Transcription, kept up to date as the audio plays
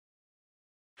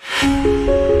All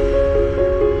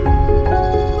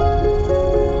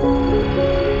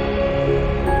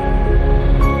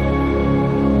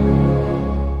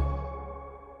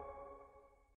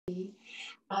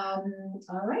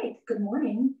right, good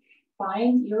morning.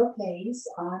 Find your place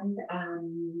on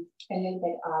a little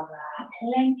bit of a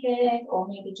blanket or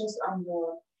maybe just on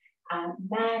your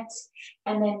mat,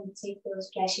 and then take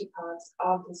those fleshy parts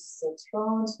of the sit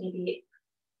bones, maybe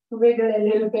wiggle a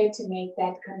little bit to make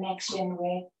that connection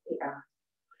with the earth.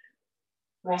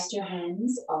 Rest your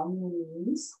hands on your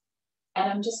knees,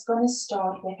 and I'm just going to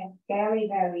start with a very,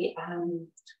 very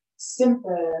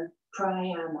simple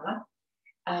pranayama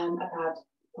about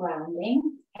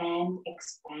grounding and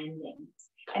expanding.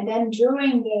 And then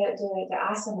during the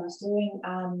asanas, during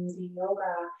the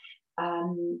yoga,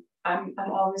 I'm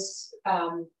always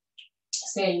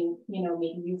saying,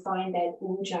 maybe you find that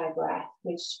ujjayi breath,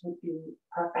 which would be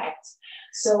perfect.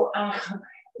 So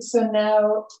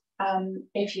now,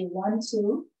 if you want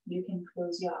to, you can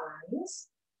close your eyes.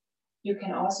 You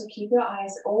can also keep your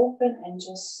eyes open and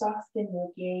just soften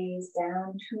your gaze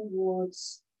down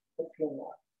towards the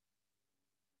floor.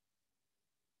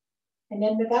 And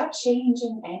then without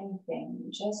changing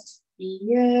anything, just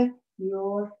feel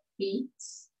your feet,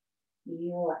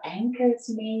 your ankles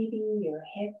maybe, your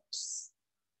hips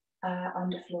on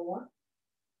the floor.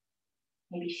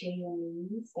 Maybe feel your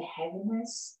knees, the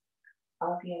heaviness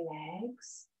of your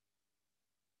legs.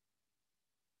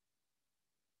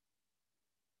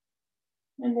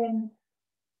 And then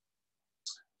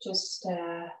just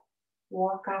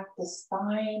walk up the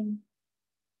spine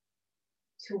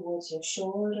towards your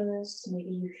shoulders. Maybe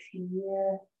you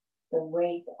feel the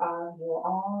weight of your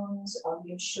arms, of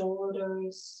your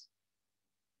shoulders.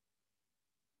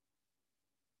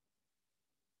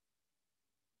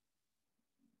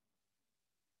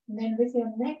 And then with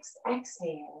your next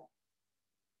exhale,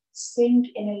 sink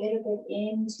in a little bit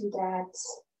into that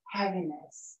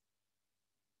heaviness.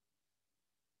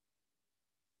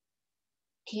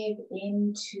 Give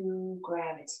into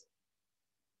gravity.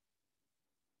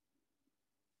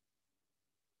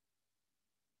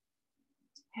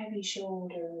 Heavy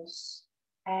shoulders,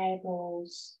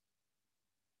 elbows,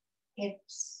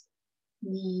 hips,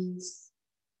 knees,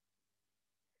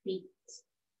 feet.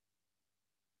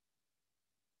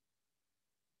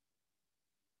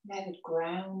 Let it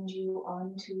ground you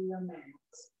onto your mat.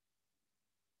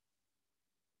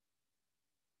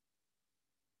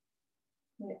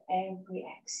 With every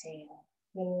exhale,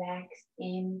 relax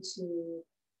into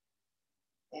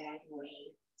that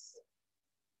weight.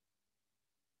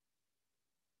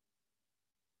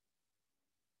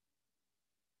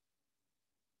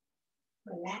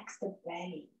 Relax the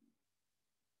belly.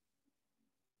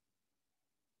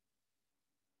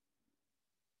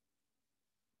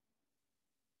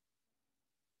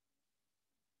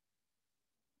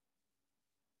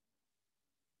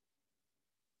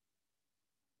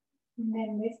 And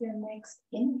then with your next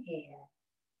inhale,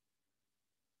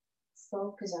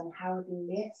 focus on how it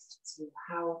lifts you,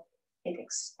 how it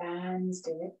expands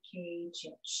the rib cage,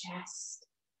 your chest,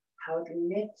 how it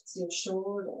lifts your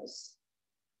shoulders,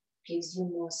 gives you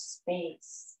more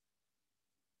space.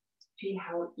 Feel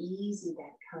how easy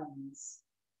that comes.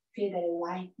 Feel the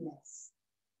lightness.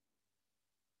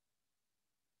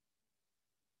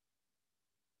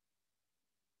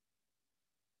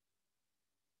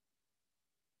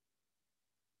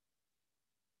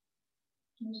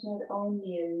 There's not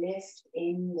only a lift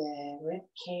in the rib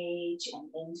cage and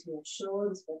into your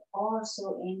shoulders, but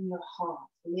also in your heart.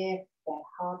 Lift that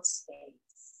heart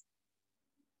space.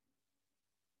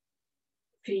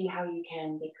 Feel how you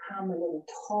can become a little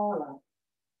taller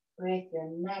with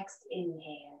your next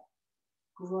inhale.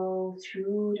 Grow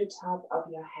through the top of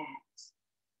your head.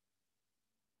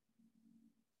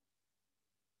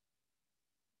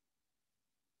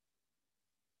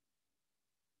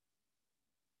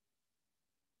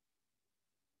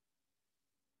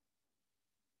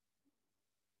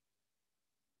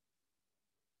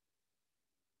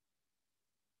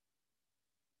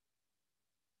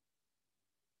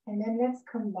 And then let's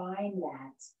combine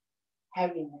that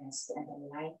heaviness and the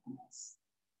lightness,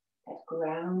 that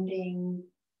grounding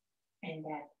and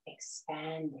that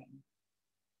expanding.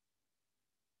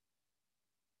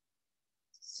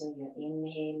 So your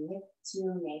inhale lifts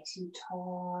you, makes you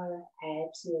tall,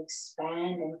 helps you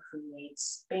expand and create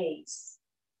space.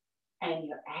 And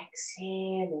your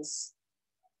exhale is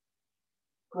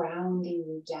grounding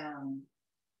you down.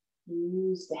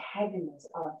 Use the heaviness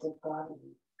of the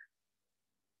body.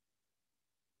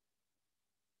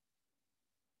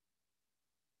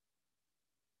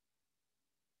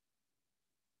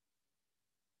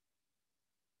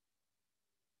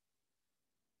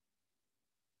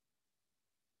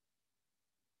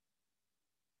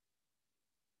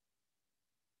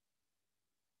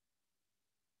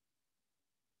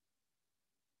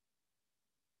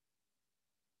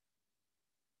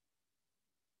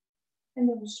 And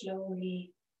then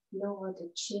slowly lower the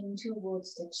chin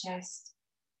towards the chest.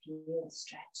 Feel the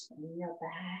stretch in your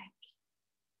back.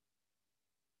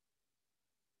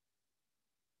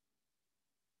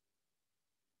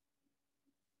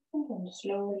 And then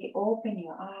slowly open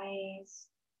your eyes.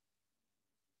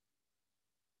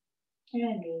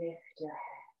 And lift your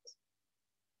head.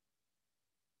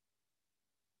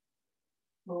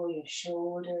 Roll your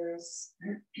shoulders.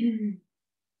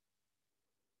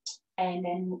 And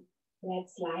then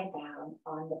let's lie down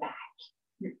on the back.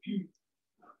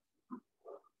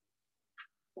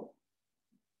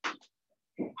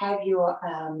 Have your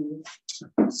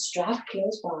strap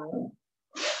close by.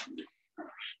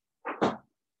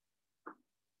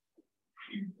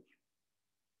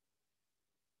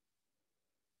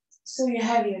 So you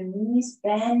have your knees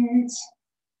bent,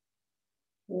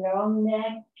 long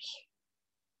neck.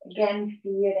 Again,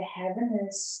 feel the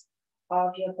heaviness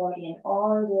of your body and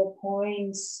all the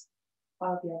points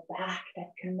of your back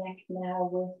that connect now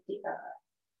with the earth.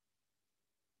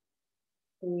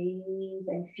 Breathe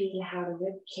and feel how the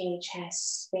rib cage has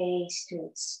space to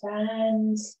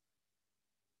expand.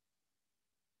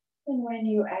 And when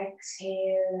you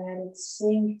exhale, let it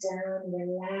sink down,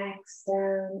 relax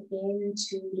down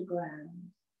into the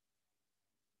ground.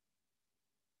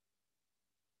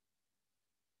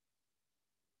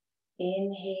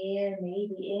 Inhale,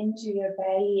 maybe into your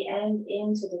belly and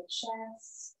into the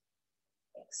chest.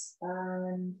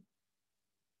 Expand.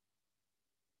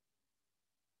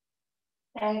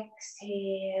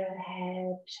 Exhale,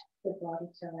 help the body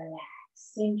to relax,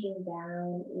 sinking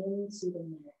down into the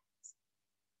mat.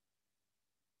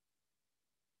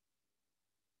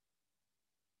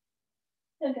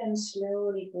 And then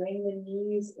slowly bring the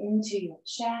knees into your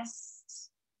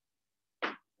chest.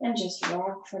 And just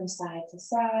rock from side to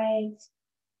side.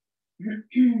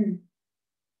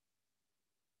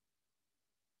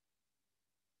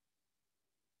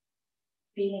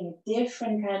 Feeling a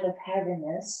different kind of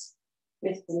heaviness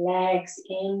with the legs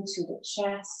into the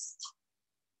chest.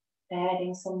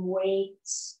 Adding some weight.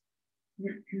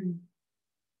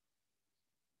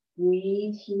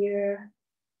 Breathe here.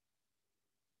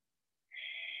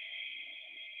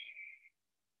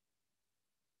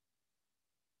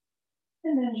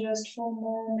 And then just for a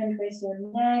moment with your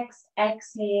next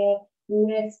exhale,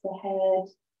 lift the head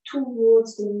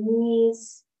towards the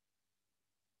knees.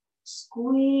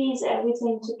 Squeeze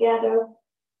everything together.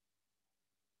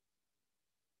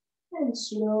 And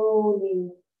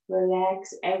slowly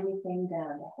relax everything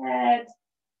down the head,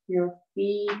 your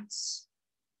feet,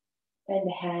 and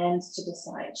the hands to the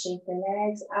side. Shake the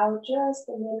legs out just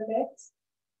a little bit.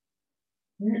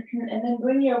 And then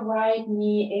bring your right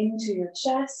knee into your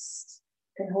chest.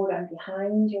 You can hold on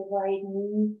behind your right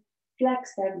knee.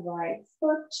 Flex that right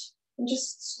foot. And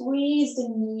just squeeze the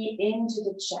knee into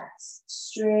the chest.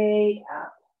 Straight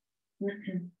up.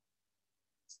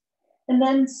 And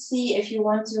then see if you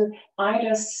want to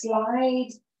either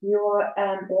slide your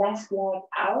left leg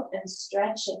out and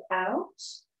stretch it out.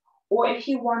 Or if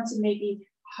you want to maybe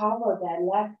hover that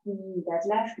left knee, that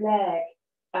left leg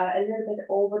a little bit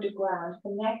over the ground,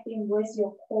 connecting with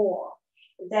your core.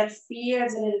 If that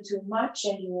feels a little too much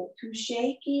and you're too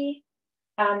shaky,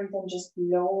 then just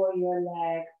lower your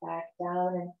leg back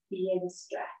down and feel the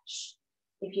stretch.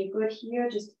 If you're good here,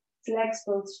 just flex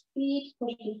both feet,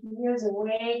 push the heels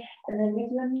away, and then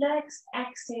with your next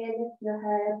exhale, lift your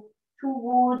head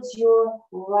towards your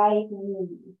right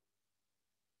knee.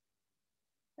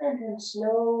 And then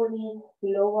slowly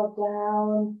lower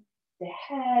down the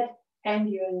head and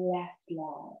your left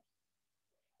leg.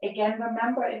 Again,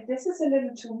 remember, if this is a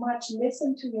little too much,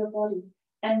 listen to your body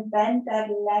and bend that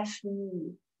left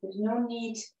knee. There's no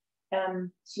need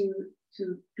to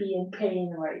be in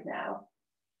pain right now.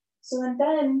 So, and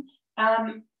then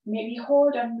maybe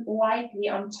hold on lightly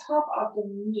on top of the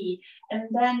knee and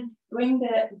then bring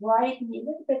the right knee a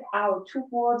little bit out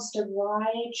towards the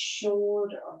right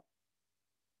shoulder.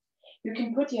 You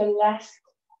can put your left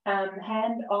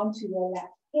hand onto your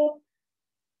left hip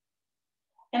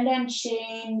and then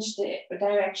change the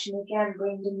direction again.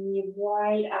 Bring the knee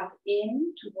right up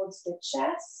in towards the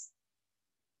chest.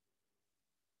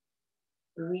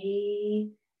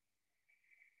 Breathe.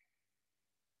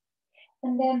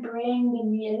 And then bring the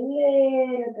knee a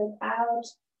little bit out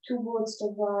towards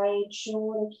the right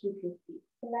shoulder. Keep your feet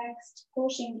flexed,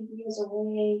 pushing the heels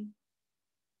away.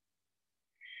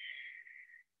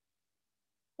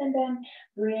 And then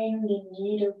bring the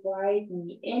knee, the right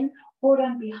knee in. Hold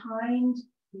on behind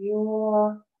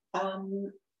your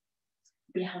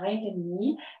behind the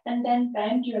knee, and then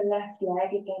bend your left leg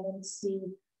again and see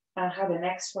how the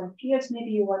next one feels.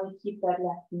 Maybe you want to keep that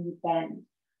left knee bent.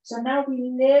 So now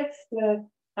we lift the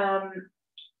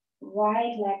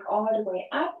right leg all the way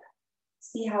up.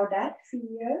 See how that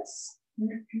feels.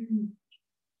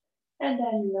 And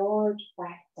then lower it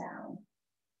back down.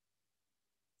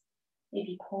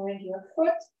 Maybe point your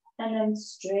foot and then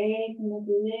straighten it,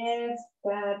 lift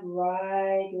that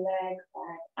right leg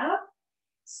back up.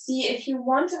 See if you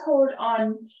want to hold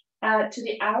on to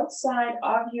the outside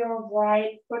of your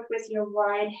right foot with your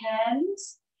right hand.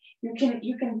 You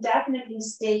can definitely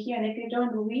stay here, and if you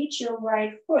don't reach your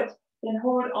right foot, then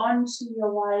hold on to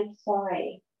your right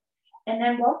thigh. And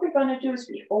then what we're going to do is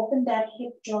we open that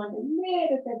hip joint a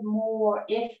little bit more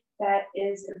if that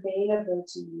is available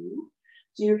to you.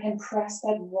 So you can press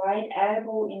that right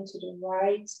elbow into the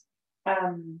right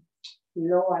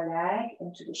lower leg,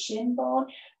 into the shin bone.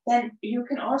 Then you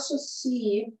can also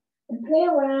see and play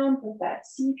around with that.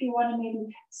 See if you want to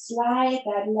maybe slide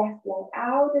that left leg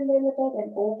out a little bit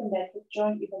and open that hip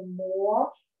joint even more.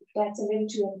 If that's a little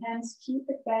too intense, keep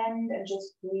it bent and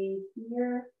just breathe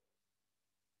here.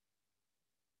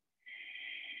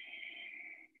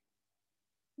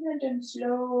 And then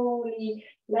slowly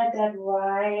let that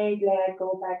right leg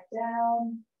go back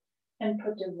down and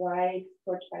put the right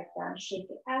foot back down. Shake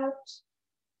it out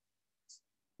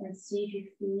and see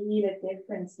if you feel a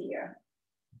difference here.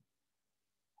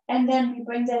 And then we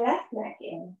bring the left leg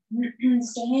in.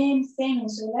 Same thing.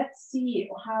 So let's see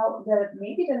how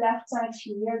maybe the left side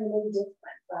feels a little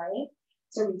different, right?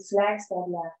 So we flex that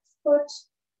left foot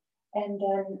and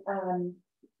then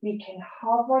we can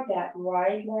hover that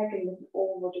right leg a little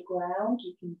over the ground.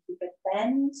 You can keep it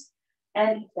bent.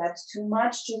 And if that's too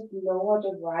much, just lower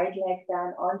the right leg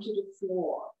down onto the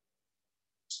floor.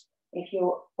 If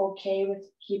you're okay with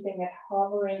keeping it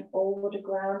hovering over the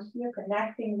ground here,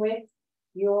 connecting with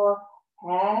your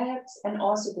head and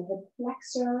also the hip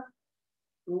flexor.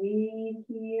 Breathe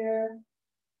here.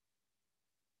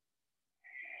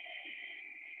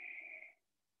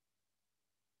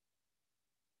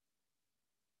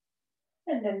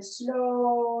 And then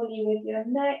slowly with your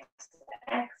next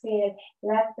exhale,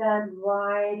 let that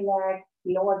right leg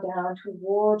lower down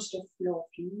towards the floor.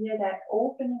 Feel that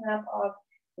opening up of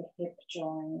the hip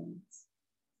joints.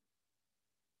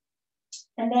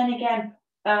 And then again,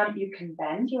 you can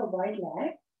bend your right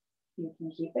leg. You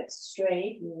can keep it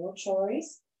straight, your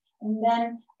choice. And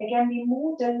then again, we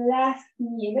move the left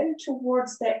knee a little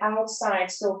towards the outside.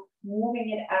 So moving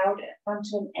it out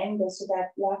onto an angle so that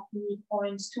left knee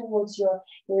points towards your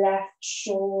left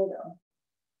shoulder.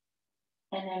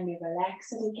 And then we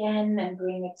relax it again and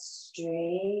bring it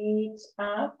straight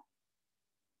up.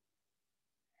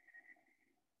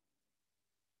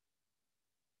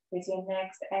 With your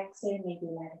next exhale,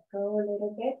 maybe let it go a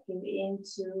little bit. Give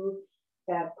into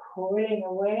that pulling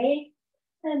away.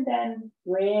 And then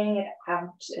bring it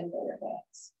out a little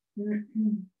bit.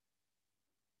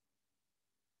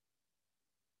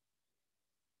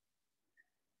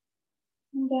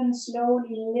 And then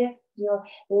slowly lift your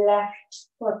left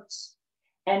foot.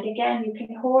 And again, you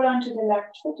can hold on to the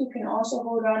left foot. You can also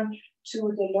hold on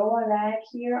to the lower leg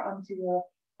here, onto your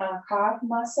calf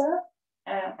muscle.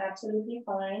 Absolutely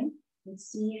fine. And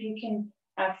see if you can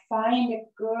find a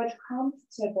good,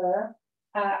 comfortable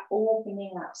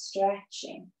opening up,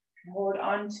 stretching. Hold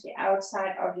on to the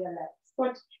outside of your left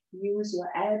foot. Use your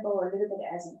elbow a little bit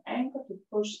as an anchor to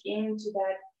push into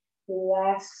that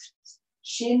left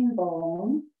shin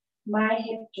bone. My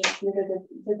hip just did a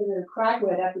little crack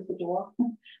right up with the door.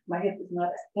 My hip is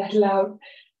not that loud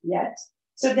yet.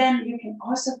 So then you can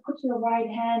also put your right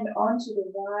hand onto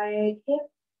the right hip.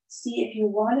 See if you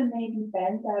want to maybe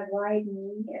bend that right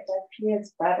knee. If that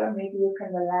feels better, maybe you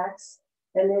can relax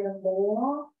a little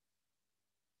more.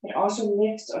 It also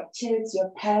lifts or tilts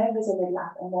your pelvis a little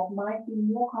up, and that might be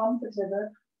more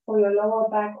comfortable for your lower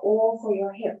back or for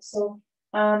your hips. So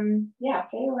yeah,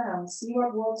 play around, see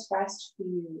what works best for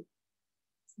you.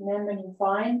 And then when you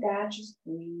find that, just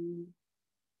breathe.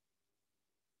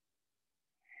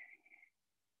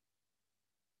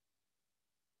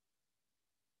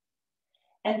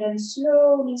 And then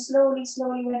slowly, slowly,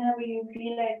 slowly, whenever you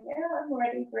feel like, yeah, I'm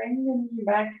ready, bring the knee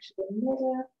back to the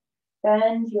middle.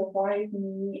 Bend your right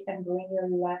knee and bring your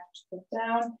left foot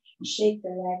down. Shake the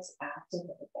legs out a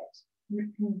little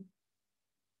bit.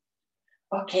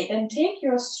 Okay, then take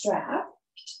your strap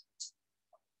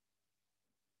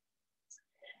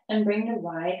and bring the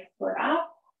right foot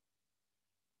up.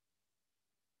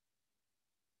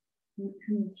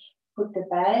 Put the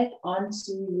belt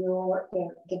onto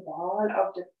the ball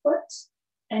of the foot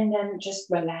and then just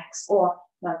relax, or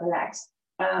not relax,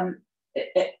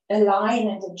 align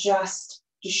and adjust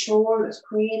the shoulders,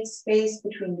 create space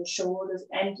between the shoulders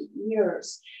and the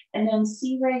ears. And then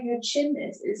see where your chin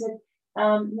is. Is it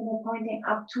pointing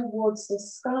up towards the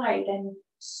sky? Then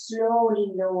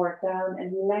slowly lower down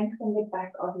and lengthen the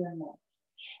back of your neck.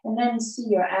 And then see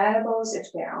your elbows,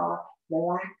 if they are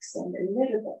relaxed and a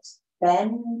little bit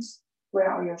bent.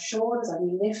 Where are your shoulders? Are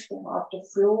they lifting off the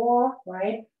floor,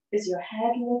 right? Is your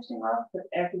head lifting up? Put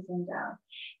everything down.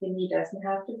 The knee doesn't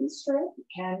have to be straight. It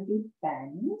can be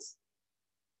bent.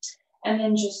 And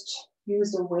then just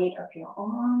use the weight of your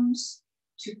arms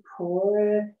to pull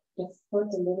the foot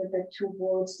a little bit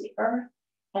towards the earth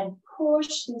and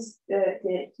push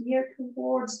the heel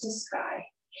towards the sky.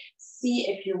 See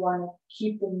if you want to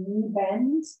keep the knee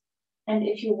bent and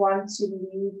if you want to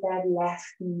leave that left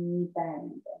knee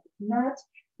bent. If not,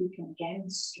 you can again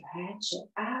stretch it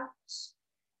out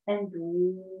and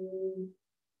breathe.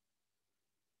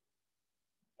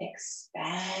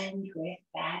 Expand with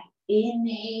that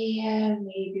inhale.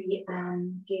 Maybe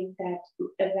give that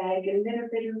leg a little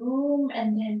bit of room,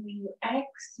 and then when you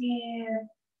exhale,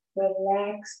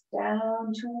 relax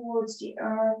down towards the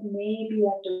earth. Maybe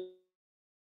let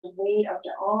the weight of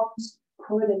the arms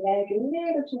pull the leg a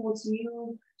little towards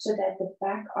you so that the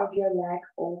back of your leg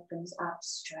opens up,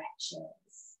 stretches.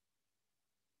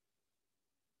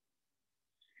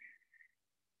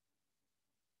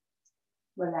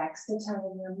 Relax the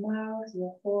tongue in your mouth,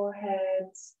 your forehead,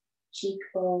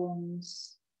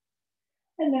 cheekbones.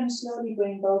 And then slowly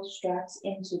bring both straps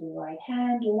into the right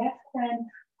hand. Left hand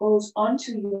goes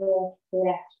onto your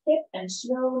left hip and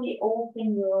slowly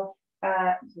open your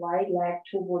right leg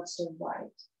towards the right.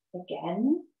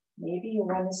 Again, maybe you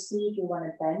want to see if you want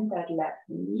to bend that left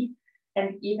knee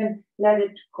and even let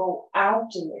it go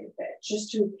out a little bit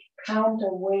just to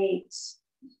counterweight.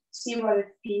 See what it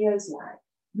feels like.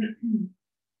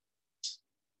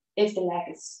 If the leg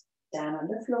is down on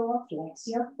the floor, flex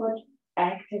your foot,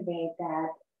 activate that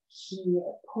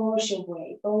heel, push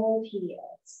away both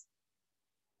heels.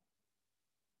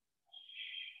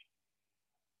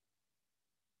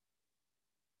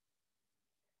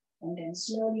 And then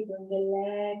slowly bring the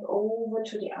leg over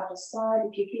to the other side.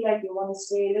 If you feel like you want to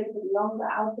stay a little bit longer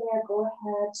out there, go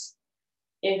ahead.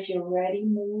 If you're ready,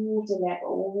 move the leg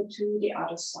over to the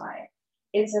other side.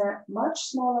 It's a much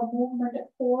smaller movement, of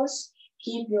course.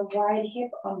 Keep your right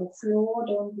hip on the floor.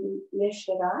 Don't lift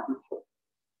it up.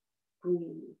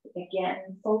 Breathe.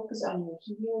 Again, focus on your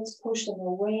heels. Push them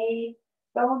away.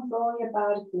 Don't worry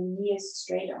about if the knee is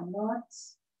straight or not.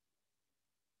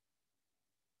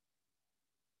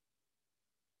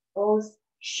 Both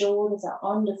shoulders are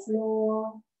on the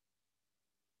floor.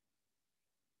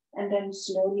 And then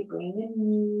slowly bring the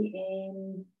knee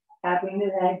in. Bring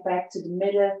the leg back to the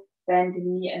middle. Bend the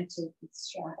knee and take the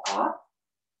strap up.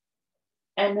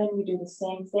 And then we do the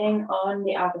same thing on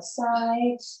the other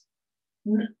side.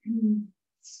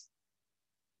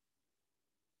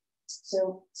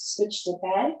 So switch the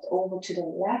belt over to the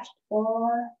left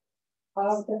bar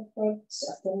of the foot,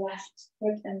 of the left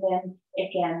foot, and then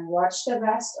again watch the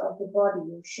rest of the body,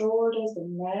 your shoulders, the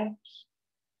neck,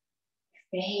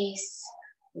 face,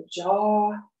 the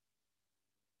jaw,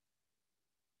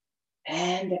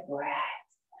 and the breath.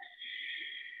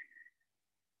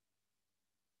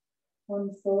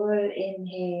 One full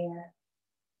inhale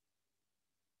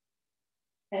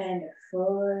and a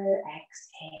full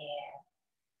exhale.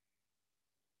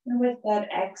 And with that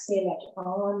exhale, let your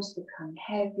arms become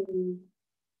heavy.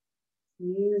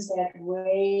 Use that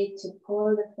weight to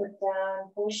pull the foot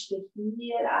down, push the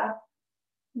heel up.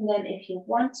 And then if you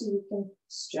want to, you can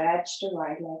stretch the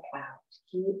right leg out.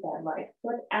 Keep that right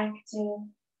foot active.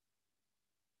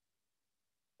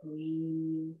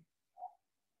 Breathe.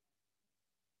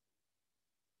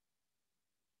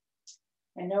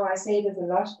 I know I say this a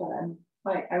lot,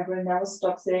 but I will now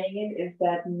stop saying it. If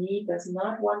that knee does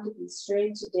not want to be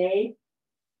straight today,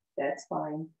 that's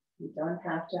fine. You don't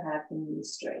have to have the knee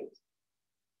straight.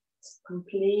 It's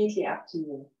completely up to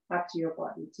you, up to your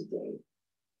body today.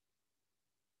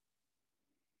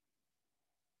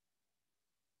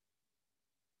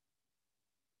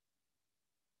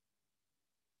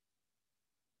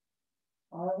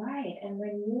 All right, and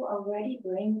when you are ready,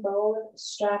 bring both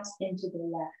straps into the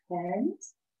left hand.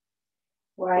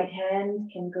 Right hand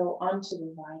can go onto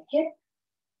the right hip.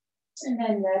 And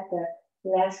then let the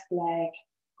left leg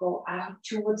go out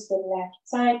towards the left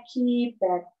side. Keep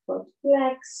that foot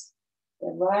flexed,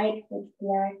 the right foot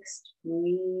flexed.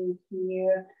 Breathe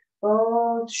here.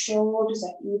 Both shoulders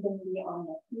are evenly on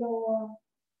the floor.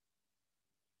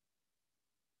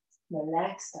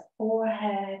 Relax the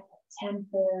forehead, the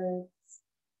temples,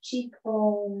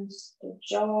 cheekbones, the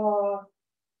jaw,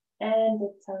 and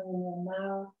the tongue in your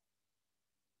mouth.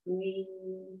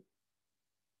 Breathe.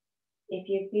 If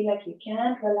you feel like you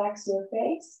can't relax your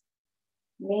face,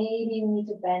 maybe you need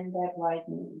to bend that right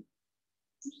knee.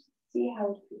 Just see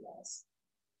how it feels.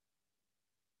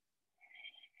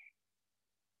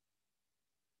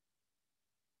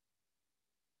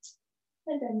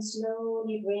 And then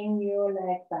slowly bring your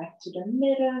leg back to the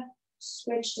middle,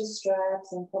 switch the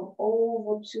straps and come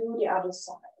over to the other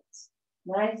side.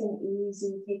 Nice and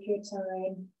easy, take your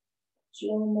time,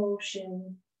 slow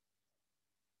motion.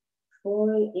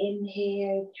 Full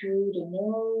inhale through the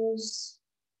nose.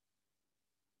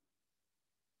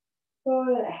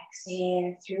 Full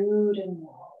exhale through the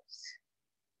nose.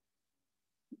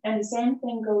 And the same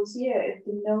thing goes here. If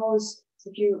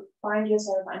you find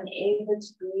yourself unable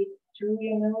to breathe through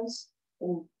your nose,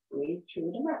 then breathe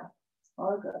through the mouth.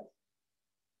 All good.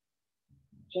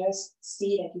 Just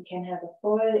see that you can have a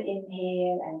full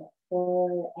inhale and a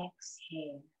full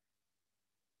exhale.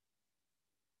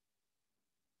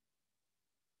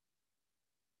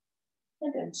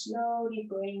 And then slowly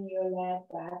bring your leg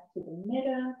back to the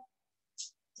middle.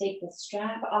 Take the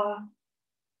strap off.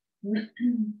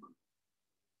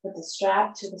 Put the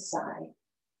strap to the side.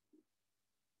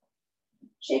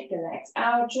 Shake the legs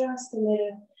out just a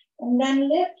little. And then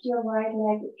lift your right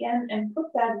leg again and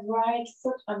put that right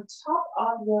foot on top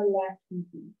of your left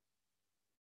knee.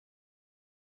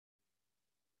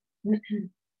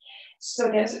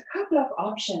 So there's a couple of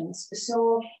options.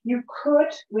 So you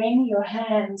could bring your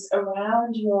hands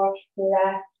around your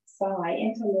left thigh,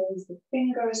 interlace the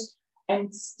fingers,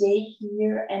 and stay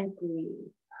here and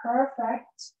breathe.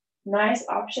 Perfect. Nice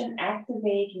option.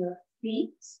 Activate your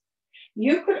feet.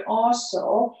 You could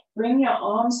also bring your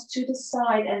arms to the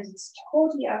side, and it's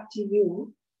totally up to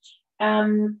you.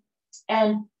 And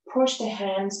push the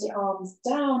hands, the arms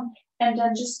down, and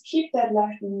then just keep that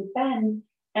left knee bent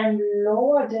and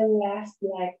lower the left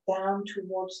leg down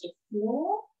towards the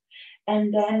floor.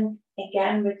 And then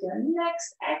again with your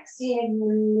next exhale,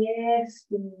 you lift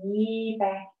the knee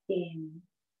back in.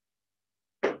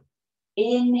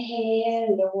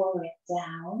 Inhale, lower it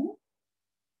down.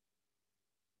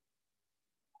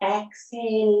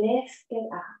 Exhale, lift it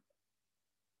up.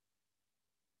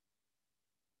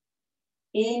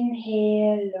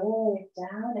 Inhale, lower it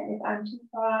down. And if I'm too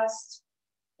fast,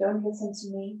 don't listen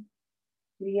to me.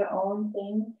 Do your own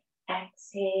thing.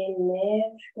 Exhale,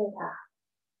 lift it up.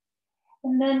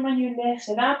 And then when you lift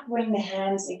it up, bring the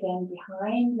hands again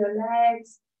behind your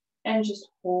legs and just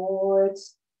hold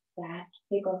that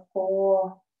figure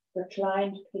 4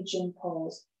 reclined pigeon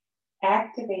pose.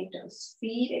 Activate those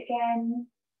feet again.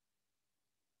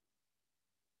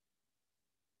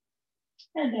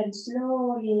 And then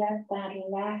slowly let that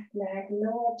left leg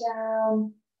lower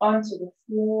down onto the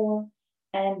floor.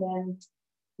 And then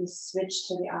we switch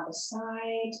to the other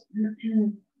side.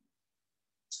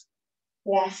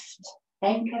 Left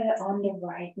ankle on the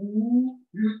right knee.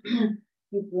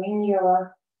 You bring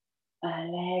your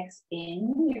legs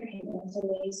in. You can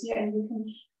interlace here and you can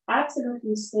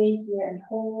absolutely stay here and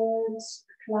hold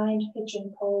reclined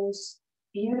pigeon pose.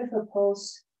 Beautiful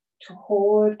pose to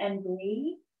hold and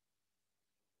breathe.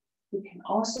 You can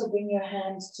also bring your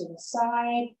hands to the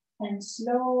side and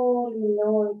slowly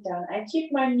lower it down. I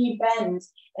keep my knee bent,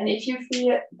 and if you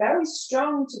feel very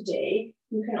strong today,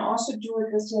 you can also do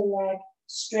it with your leg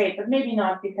straight, but maybe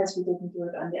not because we didn't do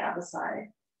it on the other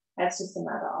side. That's just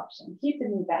another option. Keep the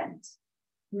knee bent.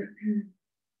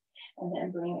 And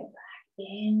then bring it back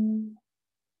in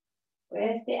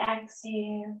with the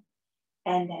exhale.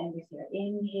 And then with your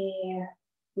inhale,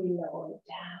 we lower it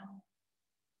down.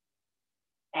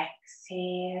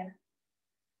 Exhale.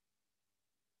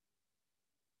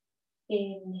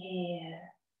 Inhale.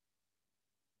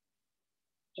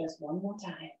 Just one more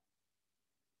time.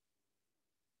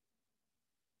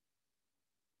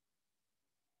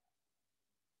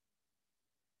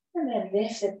 And then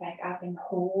lift it back up and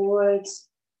hold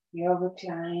your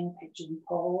reclined pigeon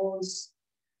pose.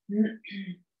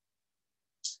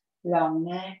 Long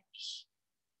neck.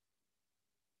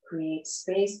 Create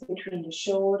space between the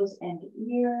shoulders and the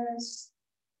ears.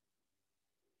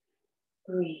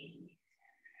 Breathe.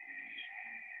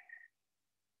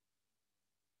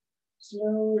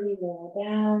 Slowly lower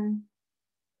down.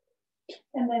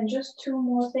 And then just 2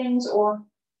 more things or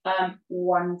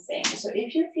one thing. So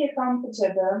if you feel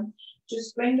comfortable,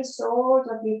 just bring the soles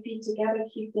of your feet together,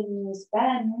 keep the knees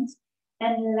bent,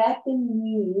 and let the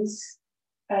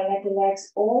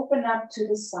legs open up to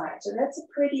the side. So that's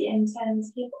a pretty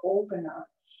intense hip opener.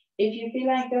 If you feel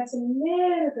like that's a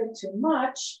little bit too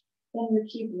much, then you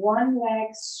keep one leg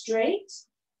straight,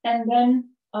 and then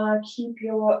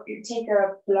take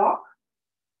a block.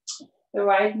 The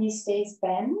right knee stays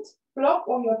bent, block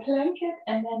or your blanket,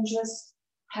 and then just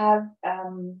have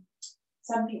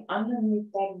something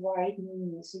underneath that right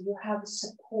knee, so you have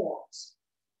support.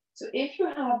 So if you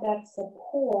have that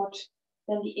support,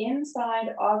 then the inside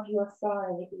of your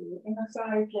thigh, the inner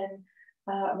thigh, can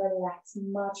relax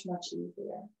much, much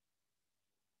easier.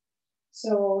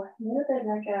 So a little bit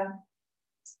like a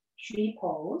tree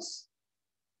pose.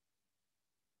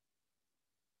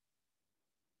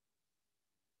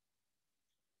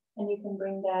 And you can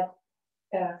bring that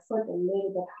foot a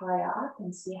little bit higher up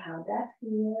and see how that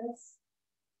feels.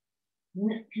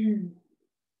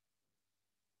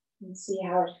 And see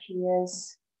how it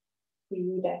feels for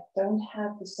you that don't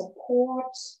have the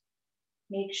support.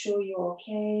 Make sure you're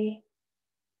okay.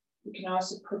 You can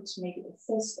also put maybe the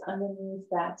fist underneath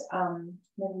that,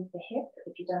 underneath the hip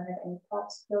if you don't have any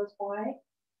props close by.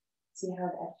 See how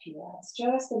that feels.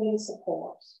 Just a little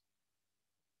support.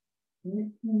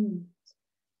 And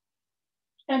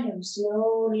then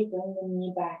slowly bring the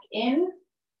knee back in.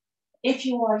 If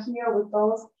you are here with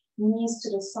both knees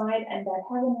to the side and that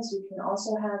heaviness, you can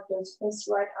also have those fists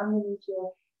right underneath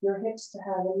your hips to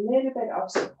have a little bit of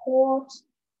support.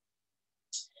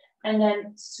 And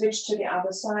then switch to the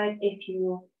other side if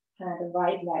you had the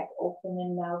right leg open,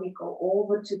 and now we go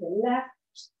over to the left.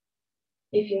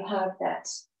 If you have that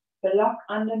block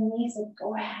underneath it,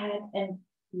 go ahead and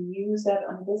use that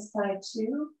on this side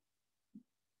too.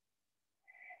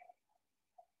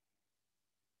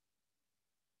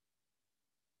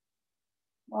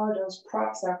 Oh, those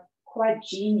props are quite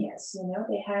genius, you know,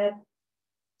 they had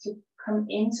to come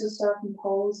into certain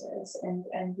poses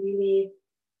and really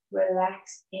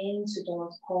relax into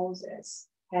those poses,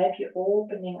 help you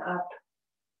opening up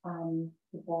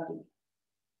the body.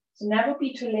 So never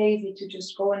be too lazy to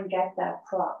just go and get that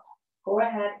prop. Go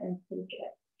ahead and take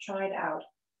it, try it out.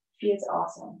 Feels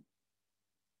awesome.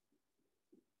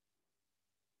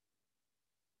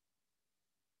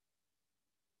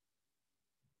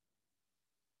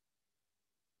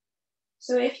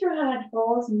 So if you had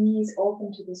both knees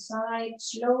open to the side,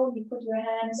 slowly put your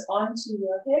hands onto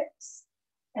your hips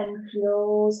and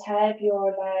close, help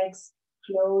your legs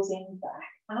closing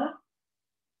back up.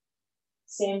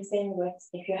 Same thing with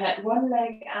if you had one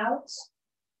leg out.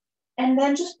 And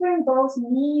then just bring both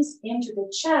knees into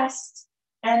the chest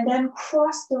and then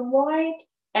cross the right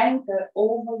ankle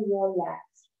over your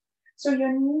left. So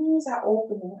your knees are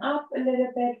opening up a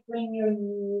little bit, bring your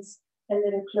knees a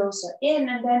little closer in,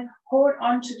 and then hold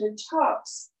on to the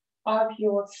tops of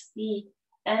your feet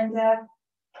and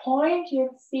point your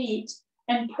feet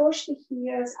and push the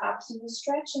heels up. So you're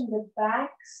stretching the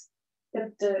backs,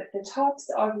 the tops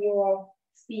of your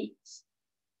feet.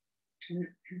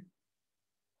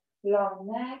 Long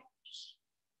neck.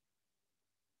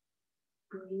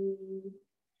 Breathe.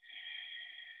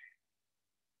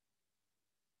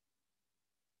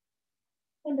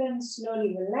 And then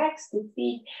slowly relax the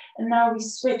feet. And now we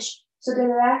switch. So the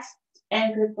left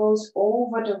ankle goes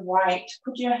over the right.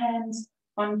 Put your hands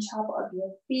on top of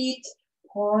your feet.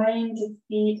 Point the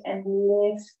feet and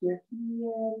lift your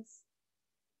heels.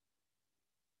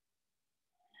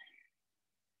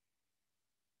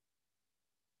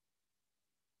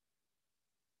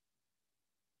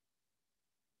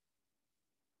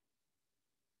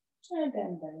 And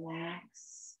then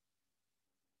relax.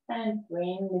 And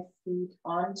bring the feet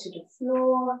onto the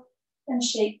floor and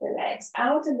shake the legs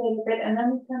out a little bit. And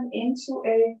then we come into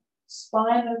a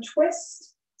spinal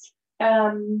twist.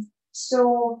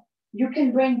 So you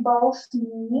can bring both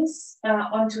knees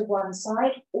onto one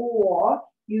side, or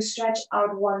you stretch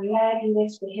out one leg,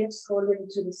 lift the hips, go a little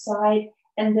to the side,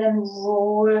 and then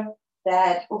roll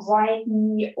that right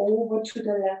knee over to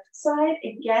the left side.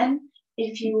 Again,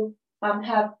 if you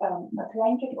have a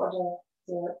blanket or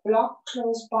the block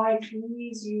close by,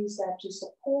 please use that to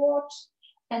support.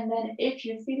 And then if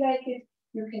you feel like it,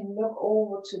 you can look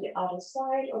over to the other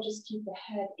side or just keep the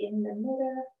head in the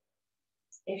middle.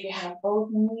 If you have both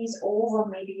knees over,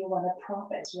 maybe you want to prop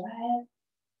as well.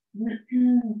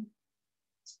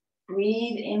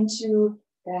 Breathe into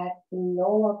that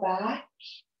lower back.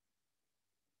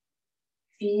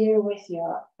 Feel with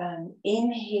your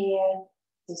inhale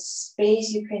the space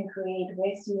you can create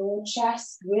with your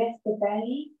chest, with the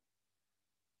belly.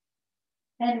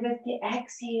 And with the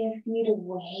exhale, feel the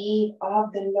weight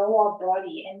of the lower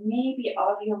body and maybe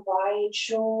of your right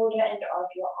shoulder and of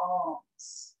your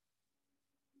arms.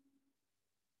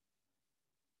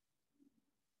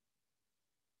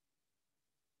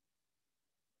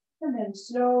 And then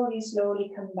slowly,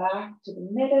 slowly come back to the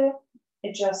middle.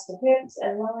 Adjust the hips,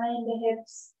 align the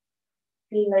hips.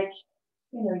 Feel like,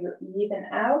 you know, you're even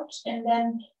out. And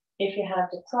then If you have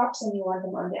the props and you want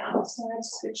them on the outside,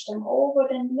 switch them over,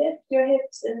 then lift your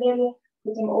hips a little,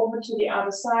 put them over to the other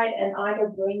side, and either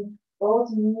bring both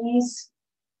knees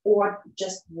or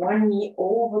just one knee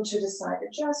over to the side.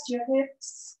 Adjust your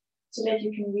hips so that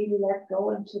you can really let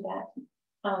go into that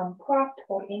prop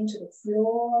or into the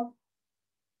floor.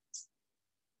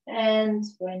 And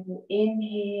when you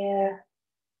inhale,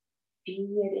 feel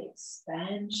the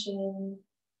expansion,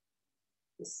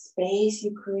 the space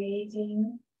you're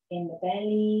creating in the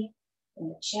belly, in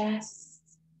the chest.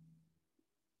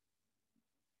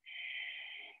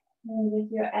 And with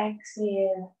your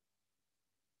exhale,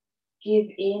 give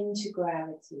in to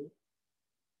gravity.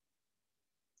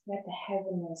 Let the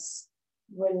heaviness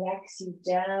relax you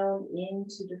down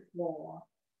into the floor.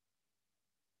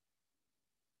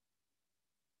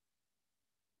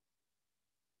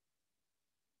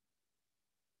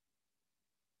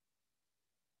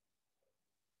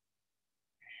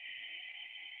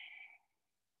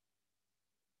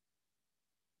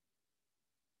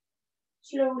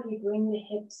 Slowly bring the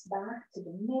hips back to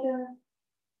the middle.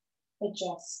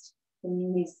 Adjust the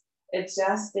knees,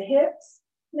 adjust the hips,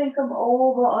 then come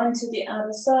over onto the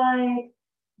other side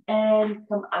and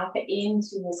come up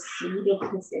into a seated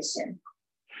position.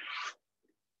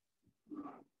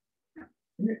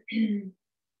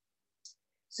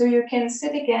 So you can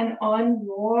sit again on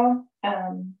your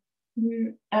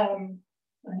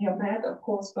mat, of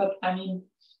course, but I mean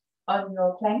on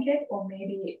your blanket or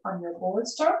maybe on your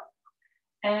bolster.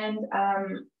 And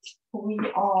we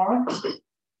are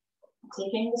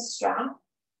taking the strap,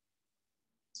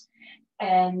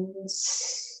 and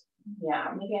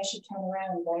yeah, maybe I should turn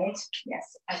around, right?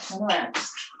 Yes, I turn around.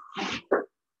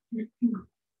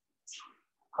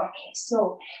 Okay,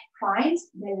 so find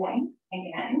the length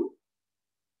again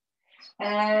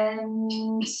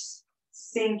and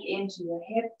sink into your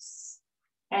hips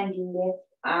and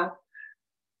lift up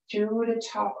to the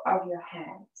top of your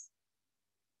head.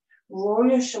 Roll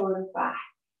your shoulders back.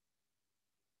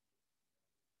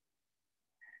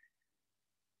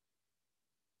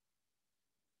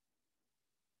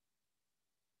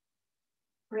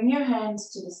 Bring your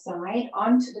hands to the side,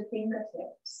 onto the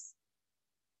fingertips.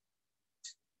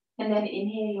 And then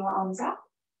inhale your arms up.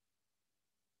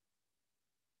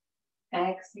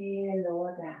 Exhale,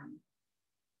 lower down.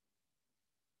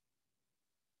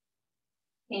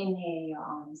 Inhale your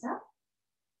arms up.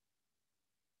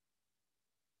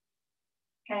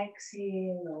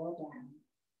 Exhale, lower down.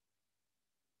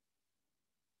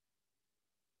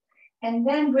 And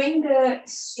then bring the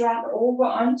strap over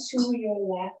onto your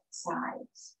left side.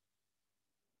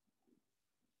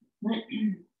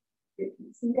 You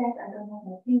can see that? I don't have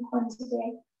my pink one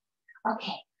today.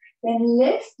 Okay, then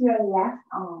lift your left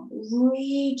arm.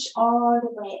 Reach all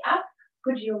the way up.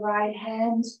 Put your right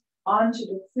hand onto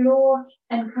the floor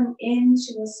and come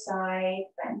into a side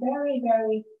bend. Very,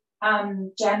 very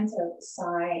gentle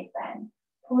side bend.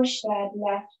 Push that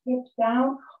left hip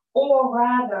down, or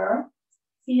rather,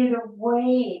 feel the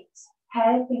weight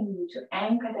helping you to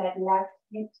anchor that left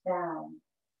hip down.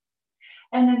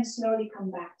 And then slowly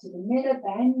come back to the middle,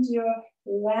 bend your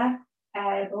left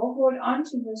elbow, hold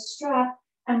onto your strap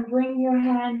and bring your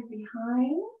hand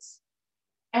behind.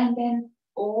 And then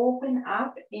open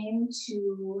up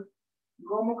into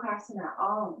Gomukhasana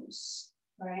arms,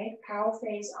 right? Cow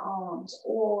face arms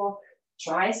or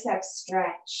tricep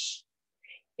stretch.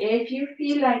 If you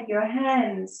feel like your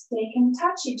hands, they can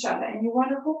touch each other and you want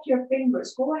to hook your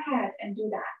fingers, go ahead and do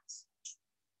that.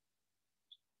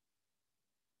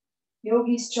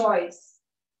 Yogi's choice.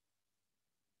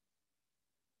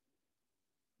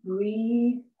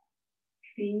 Breathe.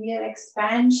 Feel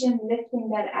expansion, lifting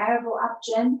that elbow up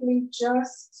gently,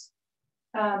 just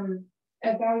a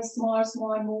very small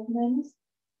movement.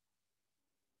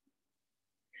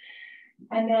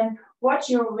 And then watch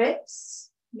your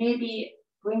ribs, maybe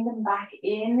bring them back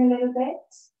in a little bit.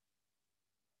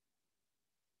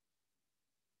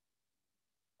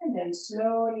 And then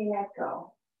slowly let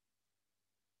go.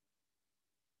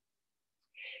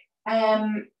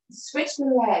 Switch the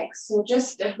legs. So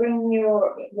just bring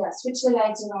your, switch the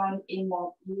legs around in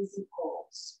that easy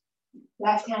pose.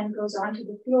 Left hand goes onto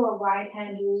the floor, right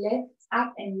hand lifts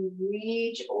up and you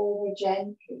reach over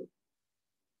gently.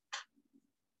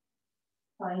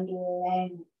 Find your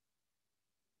length.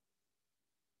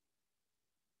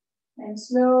 And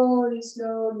slowly,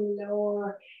 slowly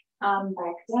lower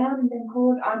back down and then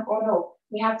hold on. Oh no,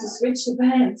 we have to switch the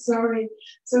band, sorry.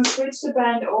 So switch the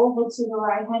band over to the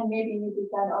right hand. Maybe you did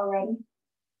that already.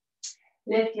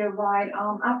 Lift your right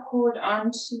arm up, hold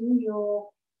on to your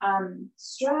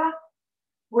strap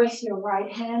with your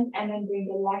right hand and then bring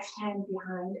the left hand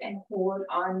behind and hold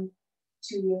on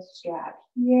to your strap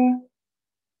here.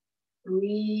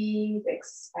 Breathe,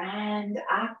 expand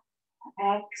up,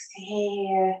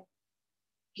 exhale.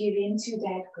 Give into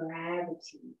that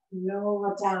gravity.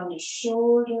 Lower down the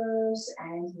shoulders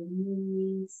and the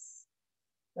knees.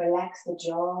 Relax the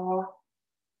jaw,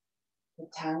 the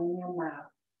tongue in your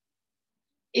mouth.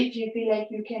 If you feel like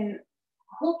you can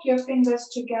hook your fingers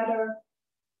together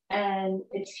and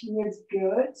it feels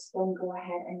good, then go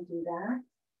ahead and do that.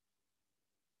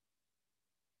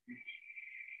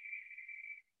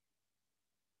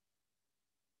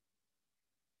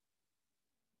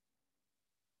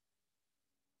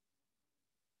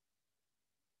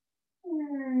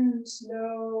 And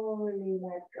slowly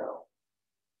let go.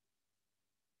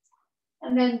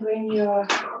 And then bring the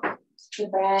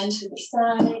band to the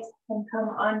side and come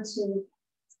onto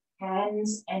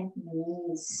hands and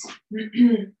knees.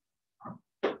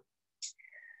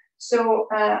 So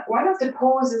one of the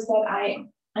poses that I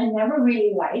never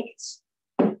really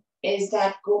liked is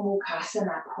that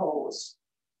Gomukhasana pose.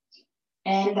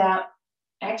 And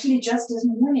actually just this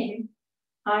morning,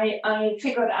 I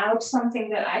figured out something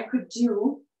that I could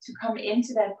do to come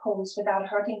into that pose without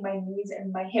hurting my knees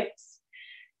and my hips.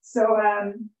 So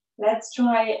let's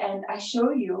try and I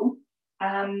show you.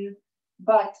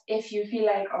 But if you feel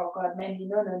like, oh God, Mandy,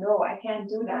 no, I can't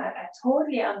do that. I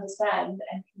totally understand.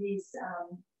 And please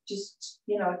just,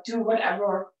 do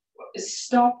whatever,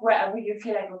 stop wherever you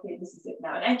feel like, okay, this is it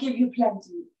now. And I give you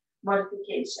plenty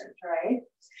modifications, right?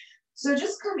 So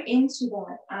just come into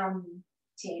that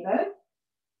table.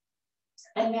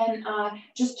 And then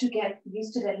just to get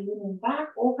used to that leaning back,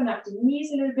 open up the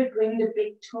knees a little bit, bring the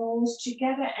big toes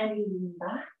together and lean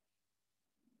back.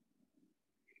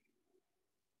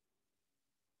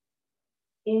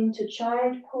 Into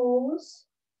child pose.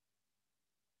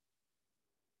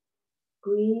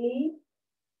 Breathe.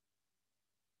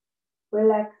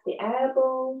 Relax the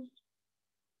elbows.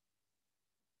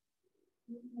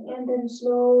 And then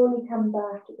slowly come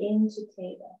back into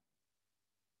table.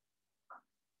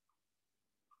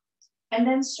 And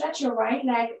then stretch your right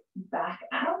leg back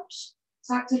out.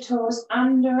 Tuck the toes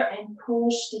under and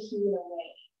push the heel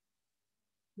away.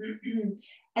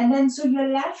 And then so your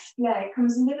left leg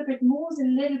moves a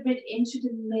little bit into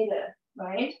the middle,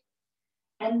 right?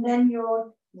 And then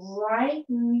your right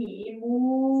knee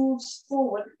moves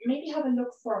forward. Maybe have a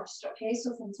look first, okay?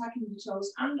 So from tucking the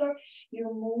toes under, you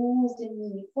move the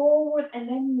knee forward and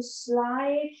then you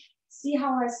slide. See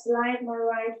how I slide my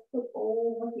right foot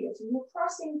over here. So you're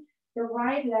crossing the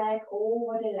right leg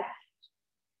over the left.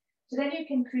 So then you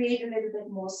can create a little bit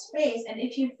more space. And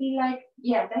if you feel like,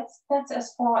 yeah, that's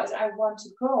as far as I want to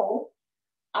go,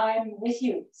 I'm with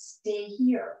you. Stay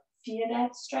here. Feel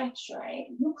that stretch, right?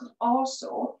 You could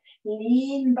also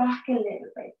lean back a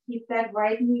little bit. Keep that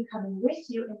right knee coming with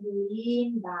you and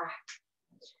lean back.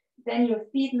 Then your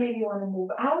feet maybe want to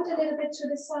move out a little bit to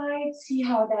the side. See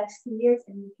how that feels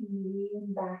and you can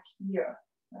lean back here,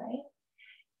 right?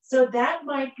 So that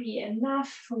might be enough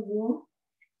for you.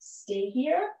 Stay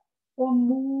here or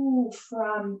move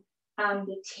from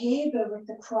the table with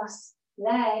the crossed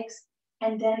legs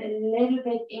and then a little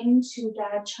bit into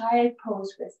that child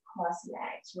pose with crossed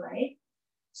legs, right?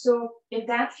 So if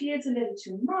that feels a little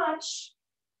too much,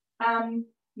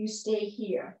 you stay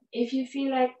here. If you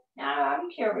feel like, I'm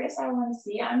curious, I want to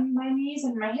see, my knees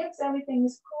and my hips, everything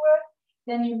is cool,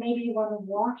 then you maybe want to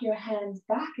walk your hands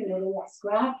back a little. Let's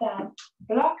grab that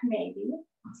block maybe,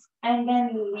 and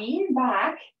then lean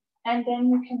back, and then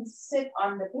you can sit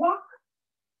on the block.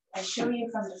 I'll show you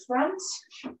from the front.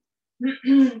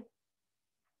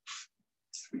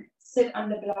 Sit on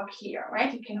the block here,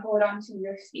 right? You can hold on to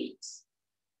your feet.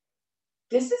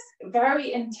 This is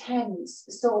very intense.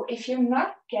 So if you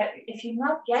not get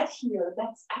here,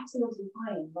 that's absolutely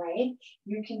fine, right?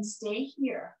 You can stay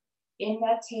here in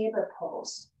that table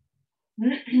pose.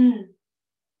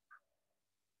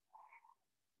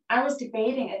 I was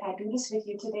debating if I do this with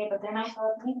you today, but then I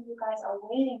thought maybe you guys are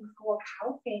waiting for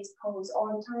cow face pose all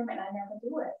the time and I never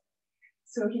do it.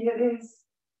 So here it is.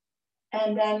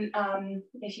 And then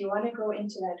if you want to go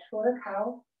into that full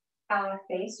cow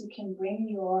face, you can bring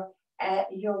your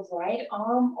right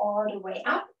arm all the way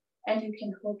up and you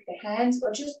can hook the hands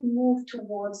or just move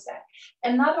towards that.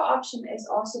 Another option is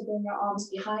also bring your arms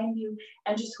behind you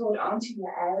and just hold onto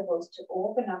your elbows to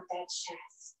open up that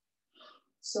chest.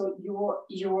 So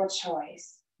your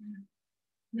choice.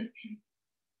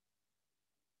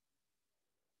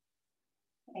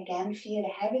 Again, feel the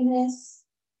heaviness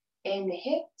in the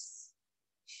hips.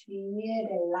 Feel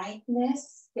the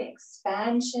lightness, the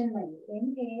expansion when you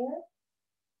inhale.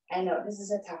 I know this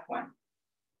is a tough one.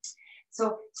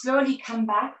 So slowly come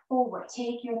back forward.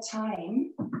 Take your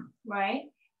time. right?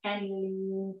 And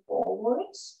lean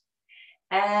forward.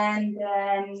 And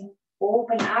then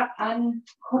open up,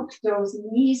 unhook those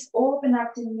knees, open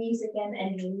up the knees again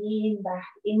and lean back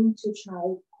into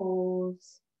child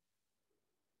pose.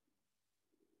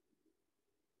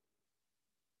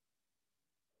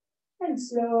 And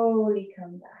slowly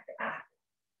come back up.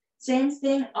 Same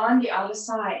thing on the other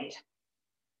side.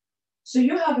 So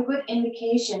you have a good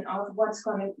indication of what's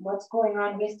going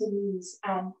on with the knees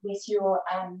and with your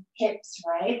hips,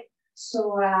 right?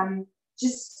 So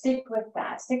just stick with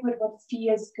that. Stick with what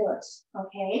feels good,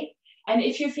 okay? And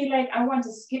if you feel like I want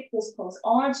to skip this pose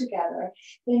altogether,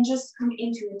 then just come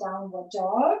into a downward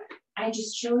dog. I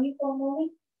just show you for a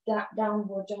moment that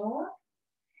downward dog,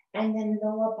 and then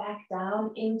lower back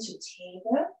down into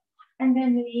table, and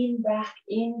then lean back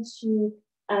into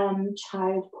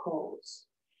child pose.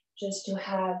 Just to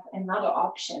have another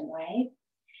option, right?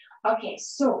 Okay,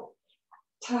 so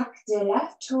tuck the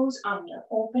left toes under,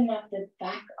 open up the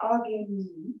back of your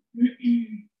knee,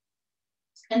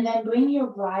 and then bring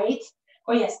your right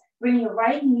knee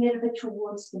a little bit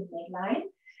towards the midline,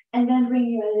 and then bring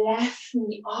your left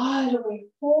knee all the way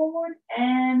forward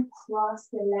and cross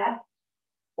the left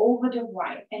over the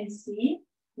right, and see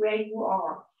where you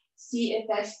are. See if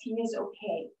that feels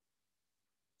okay.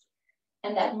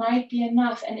 And that might be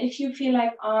enough. And if you feel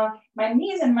like my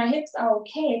knees and my hips are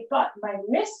okay, but my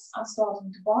wrists are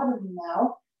starting to bother me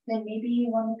now, then maybe you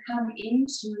want to come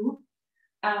into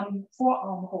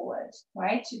forearm hold,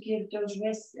 right? To give those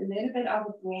wrists a little bit of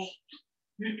a break.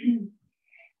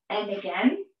 And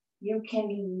again, you can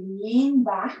lean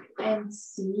back and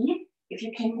see if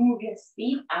you can move your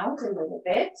feet out a little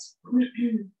bit.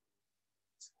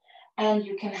 And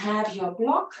you can have your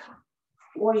block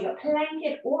or your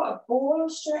blanket or a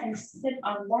bolster and sit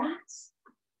on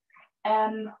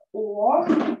that, or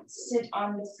sit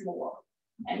on the floor.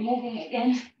 And moving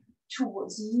again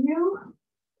towards you,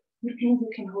 you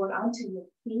can hold on to your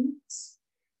feet,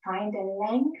 find a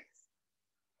length,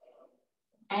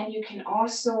 and you can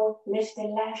also lift the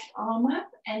left arm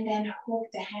up and then hook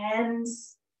the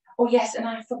hands. Oh yes, and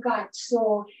I forgot,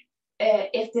 so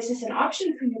if this is an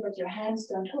option for you, but your hands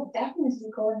don't hook, definitely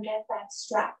go and get that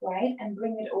strap, right? And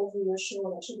bring it over your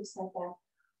shoulder. I should have said that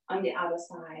on the other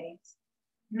side.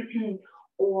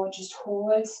 Or just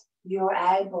hold your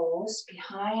elbows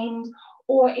behind,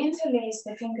 or interlace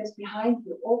the fingers behind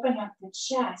you. Open up the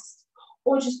chest,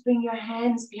 or just bring your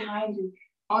hands behind you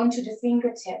onto the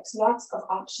fingertips. Lots of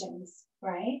options,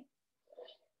 right?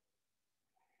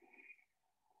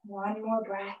 One more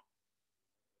breath.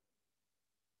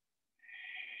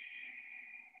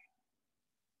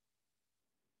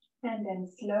 And then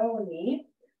slowly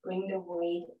bring the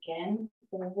weight again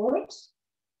forward.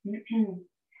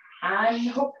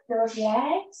 Unhook those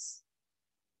legs.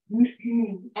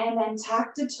 And then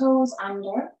tuck the toes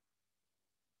under.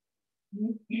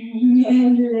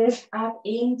 And lift up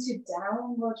into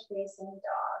downward facing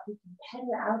dog. You can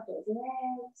pedal out those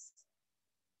legs.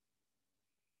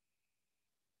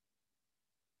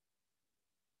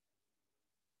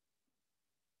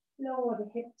 Lower the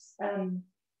hips,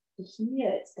 the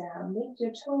heels down. Lift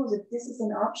your toes if this is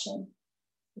an option.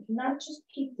 If not, just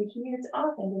keep the heels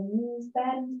up and the knees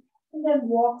bend, and then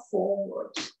walk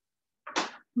forward.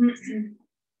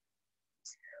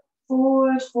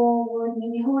 Forward, forward.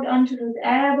 Maybe hold onto those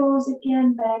elbows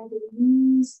again, bend the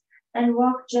knees, and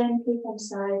walk gently from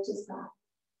side to side.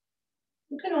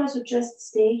 You can also just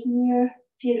stay here,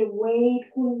 feel the weight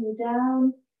pulling you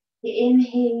down. The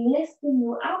inhale lifting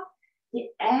you up, the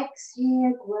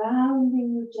exhale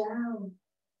grounding you down.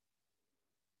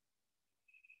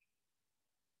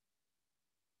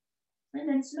 And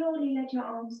then slowly let your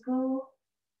arms go.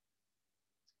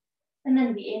 And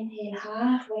then we inhale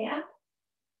halfway up.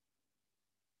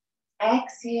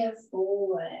 Exhale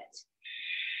forward.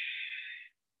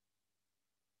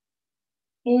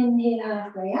 Inhale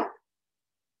halfway up.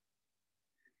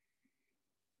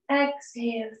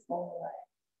 Exhale forward.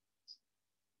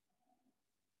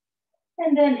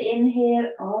 And then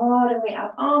inhale all the way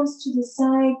up. Arms to the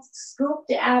sides. Scoop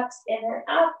the abs in and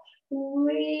up.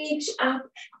 Reach up.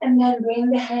 And then bring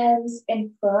the hands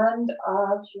in front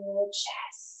of your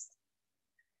chest.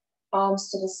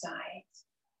 Arms to the side.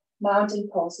 Mountain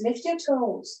pose. Lift your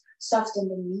toes. Soften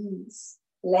the knees.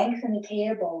 Lengthen the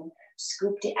tailbone.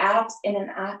 Scoop the abs in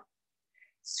and up.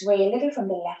 Sway a little from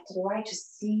the left to the right to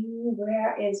see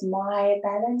where is my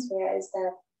balance. Where is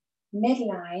that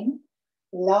midline?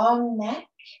 Long neck.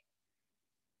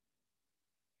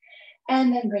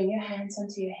 And then bring your hands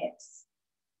onto your hips.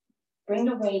 Bring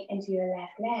the weight into your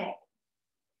left leg.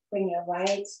 Bring your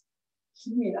right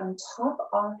heel on top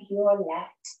of your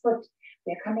left foot.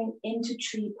 We're coming into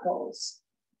tree pose.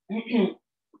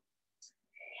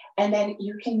 And then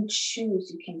you can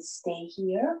choose, you can stay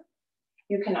here.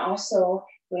 You can also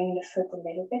bring the foot a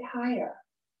little bit higher.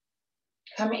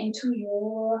 Come into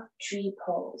your tree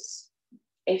pose.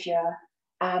 If your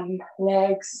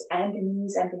legs and the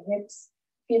knees and the hips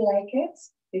feel like it,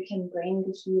 you can bring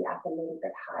the heel up a little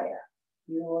bit higher.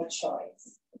 Your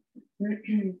choice.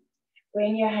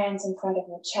 Bring your hands in front of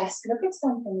your chest. Look at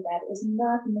something that is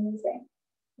not moving.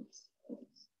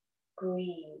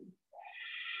 Breathe.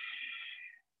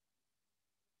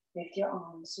 Lift your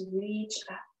arms, reach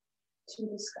up to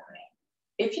the sky.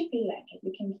 If you feel like it,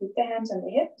 you can keep the hands on the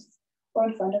hips or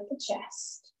in front of the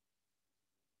chest.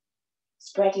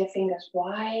 Spread your fingers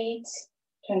wide.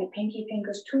 Turn the pinky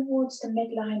fingers towards the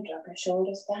midline. Drop your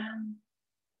shoulders down.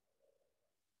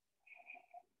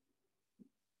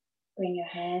 Bring your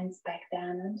hands back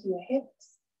down onto your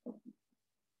hips.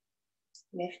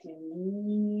 Lift your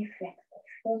knee, flex the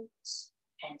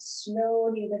foot, and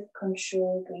slowly with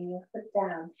control bring your foot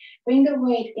down. Bring the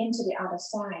weight into the other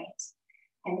side.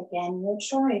 And again, your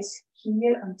choice,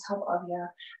 heel on top of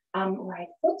your right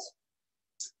foot,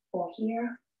 or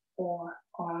here, or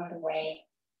all the way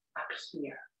up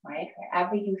here, right?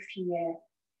 Wherever you feel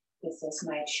this is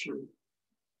my tree.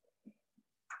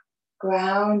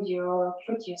 Ground your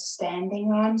foot you're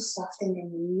standing on, soften the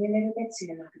knee a little bit so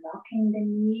you're not locking the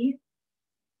knee.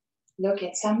 Look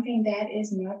at something that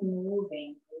is not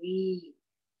moving. Breathe.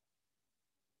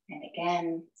 And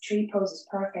again, tree pose is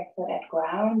perfect for that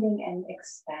grounding and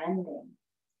expanding.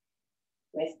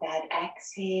 With that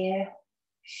exhale,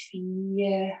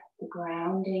 feel the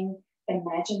grounding.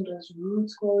 Imagine those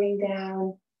roots going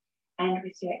down. And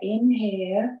with your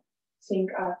inhale,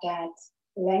 think of that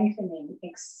lengthening,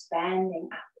 expanding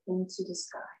up into the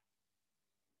sky.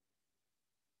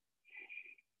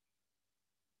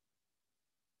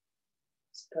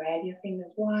 Spread your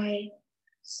fingers wide,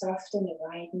 soften the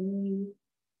right knee.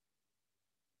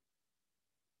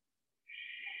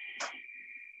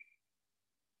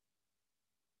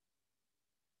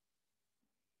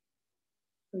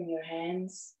 Bring your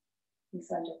hands in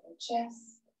front of your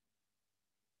chest.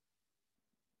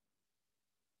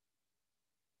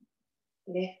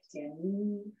 Lift your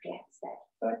knee, flex that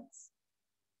foot.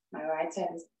 My right side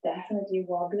is definitely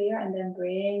wobblier, and then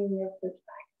bring your foot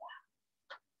back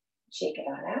down. Shake it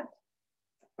all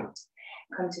out.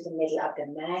 Come to the middle of the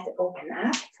mat, open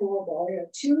up for warrior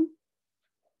two.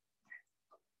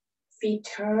 Feet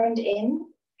turned in,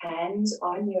 hands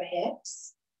on your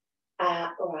hips.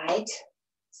 Right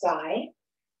thigh.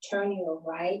 Turn your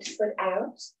right foot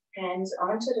out, hands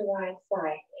onto the right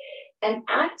thigh. And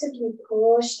actively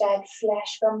push that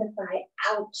flesh from the thigh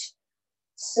out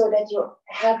so that you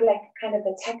have like kind of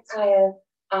a tactile,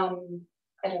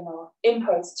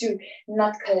 impulse to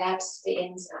not collapse the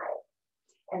inside.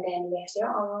 And then lift your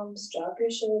arms, drop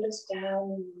your shoulders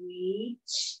down,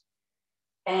 reach.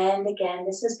 And again,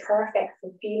 this is perfect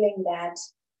for feeling that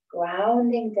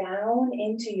grounding down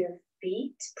into your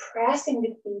feet, pressing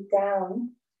the feet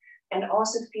down. And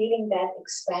also feeling that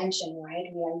expansion,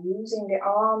 right? We are using the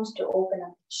arms to open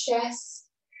up the chest.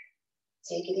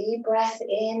 Take a deep breath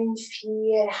in,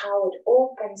 feel how it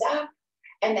opens up.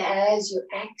 And as you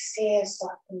exhale,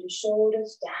 soften the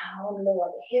shoulders down,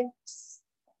 lower the hips.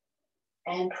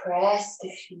 And press the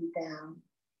feet down.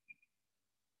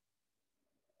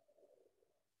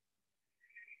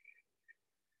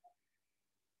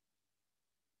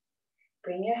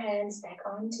 Bring your hands back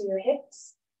onto your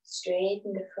hips.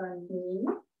 Straighten the front knee.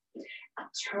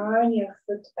 Turn your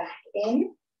foot back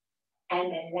in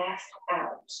and then left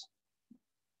out.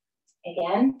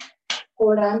 Again,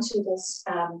 hold on to this,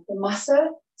 the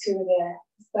muscle to the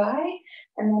thigh,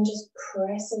 and then just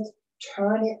press it,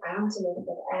 turn it out a little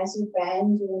bit as you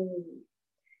bend your knee.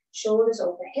 Shoulders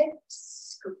over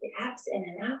hips, scoop the abs in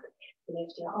and up.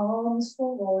 Lift your arms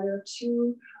for warrior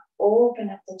two. Open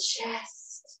up the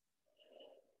chest.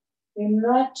 You're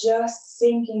not just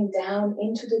sinking down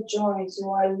into the joints, you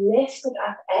are lifted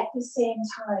up at the same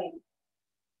time.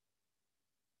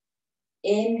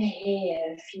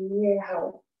 Inhale, feel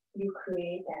how you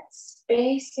create that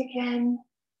space again.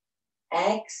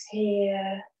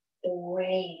 Exhale, the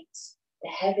weight, the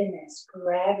heaviness,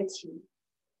 gravity.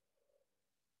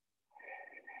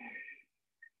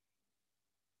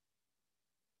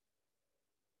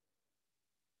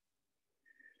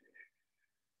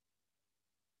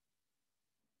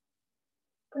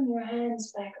 Bring your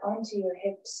hands back onto your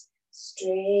hips,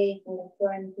 straighten the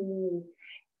front knee,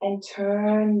 and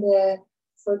turn the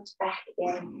foot back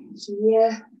in.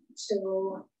 Here,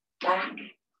 so back,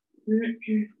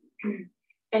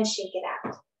 and shake it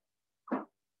out.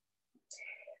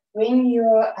 Bring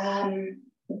your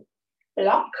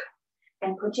block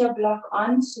and put your block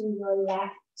onto your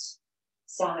left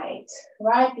side,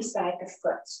 right beside the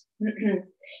foot.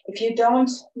 If you don't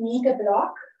need a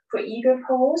block for eagle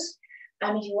pose,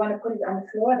 and if you want to put it on the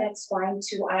floor, that's fine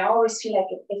too. I always feel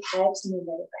like it helps me a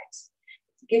little bit.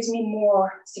 It gives me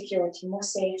more security, more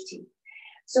safety.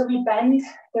 So we bend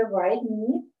the right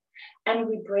knee and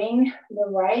we bring the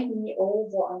right knee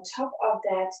over on top of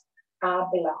that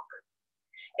block.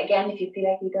 Again, if you feel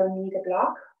like you don't need a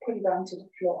block, put it onto the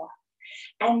floor.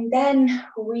 And then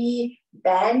we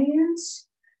bend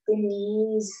the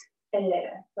knees a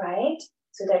little, right?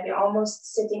 So that you're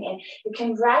almost sitting in. You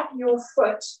can wrap your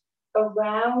foot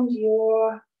around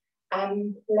your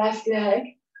left leg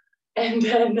and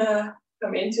then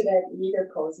come into that eagle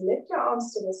pose. Lift your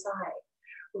arms to the side.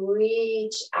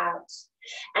 Reach out.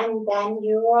 And then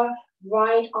your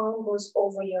right arm goes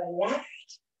over your left.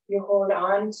 You hold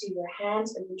on to your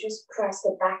hands and you just press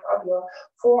the back of your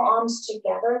forearms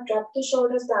together. Drop the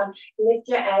shoulders down. Lift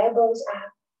your elbows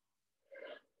up.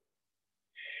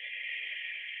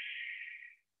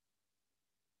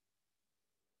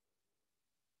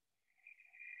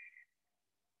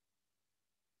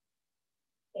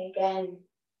 Again,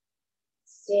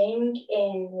 sink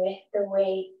in with the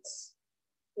weight.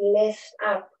 Lift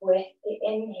up with the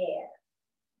inhale.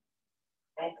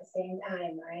 At the same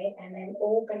time, right? And then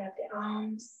open up the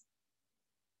arms.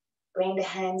 Bring the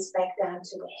hands back down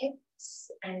to the hips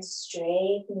and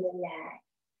straighten the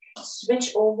leg.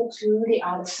 Switch over to the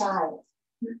other side.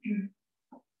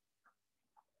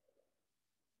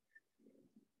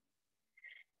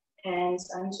 Hands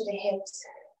onto the hips.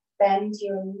 Bend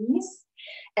your knees.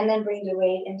 And then bring the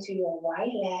weight into your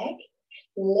right leg.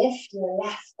 Lift your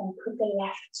left and put the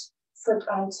left foot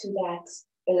onto that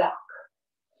block.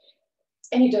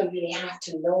 And you don't really have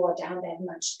to lower down that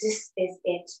much. This is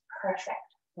it. Perfect,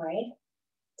 right?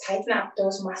 Tighten up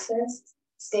those muscles.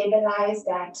 Stabilize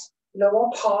that lower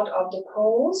part of the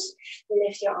pose.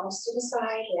 Lift your arms to the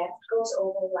side. Left goes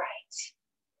over right.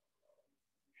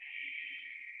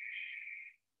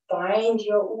 Find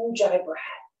your ujjayi breath.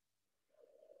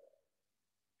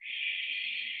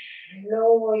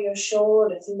 Lower your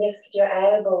shoulders. Lift your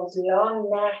elbows. Long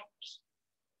neck.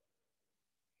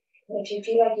 If you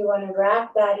feel like you want to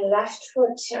wrap that left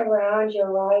foot around your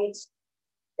right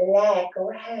leg, go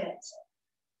ahead.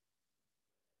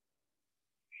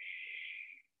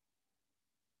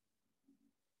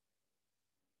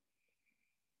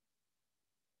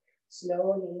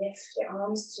 Slowly lift the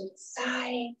arms to the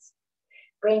sides.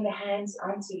 Bring the hands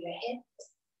onto your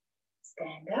hips.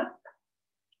 Stand up.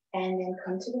 And then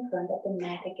come to the front of the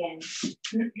mat again.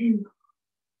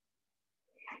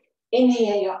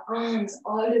 Inhale your arms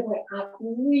all the way up.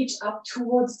 Reach up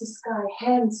towards the sky.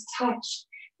 Hands touch.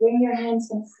 Bring your hands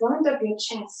in front of your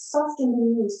chest. Soften the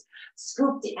knees.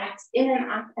 Scoop the abs in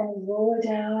and up and roll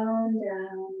down,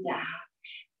 down, down.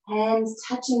 Hands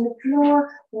touching the floor.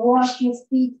 Walk your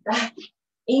feet back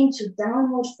into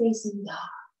downward facing dog.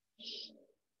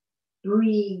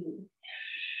 Breathe.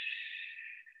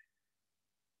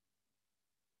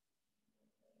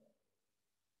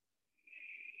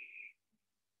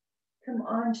 Come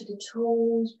onto the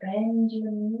toes, bend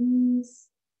your knees,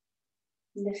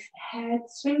 lift the head,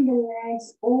 swing the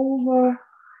legs over,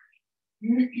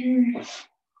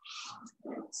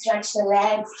 stretch the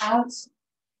legs out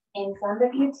in front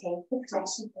of you, take the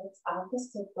fleshy bits of the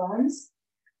sit bones.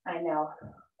 I know,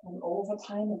 I'm over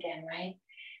time again, right?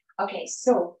 Okay,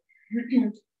 so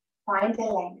find the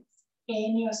length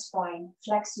in your spine,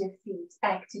 flex your feet,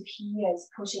 active heels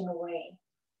pushing away.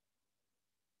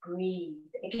 Breathe.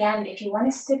 Again, if you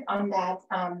want to sit on that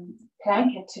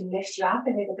blanket to lift you up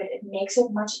a little bit, it makes it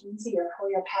much easier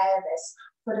for your pelvis,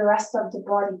 for the rest of the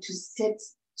body to sit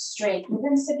straight.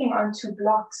 Even sitting on two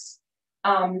blocks,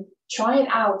 try it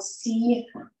out. See,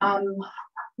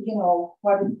 you know,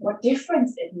 what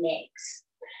difference it makes.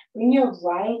 Bring your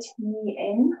right knee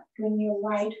in. Bring your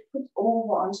right foot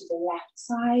over onto the left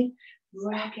side.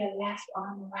 Wrap your left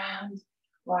arm around.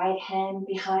 Right hand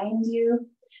behind you.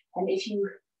 And if you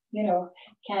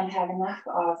can't have enough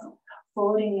of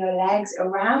folding your legs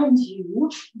around you,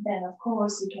 then of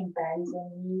course you can bend your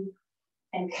knee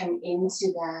and come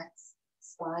into that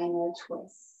spinal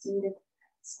twist. See the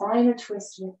spinal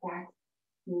twist with that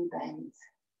knee bend,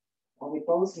 or with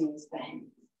both knees bent.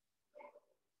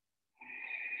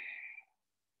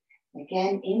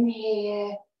 Again,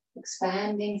 inhale,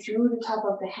 expanding through the top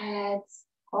of the head,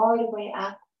 all the way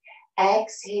up,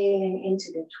 exhaling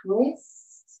into the twist.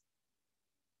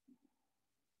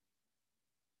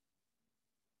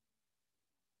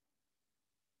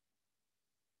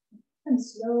 And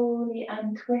slowly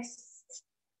untwist.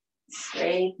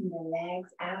 Straighten the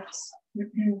legs out.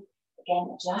 Again,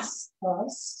 adjust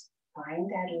first. Find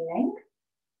that length.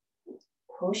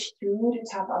 Push through the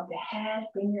top of the head.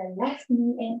 Bring your left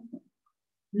knee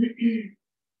in.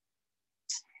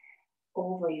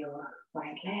 Over your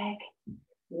right leg.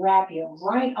 Wrap your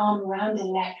right arm around the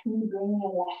left knee. Bring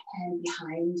your left hand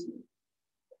behind you.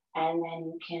 And then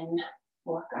you can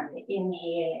work on the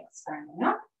inhale, expanding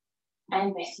up.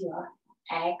 And with your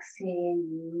exhale,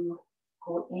 you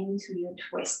go into your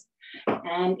twist.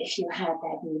 And if you have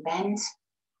that knee bent,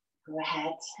 go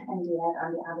ahead and do that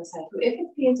on the other side too, if it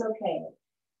feels okay.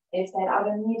 If that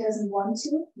other knee doesn't want to,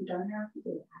 you don't have to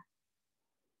do that.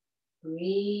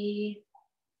 Breathe.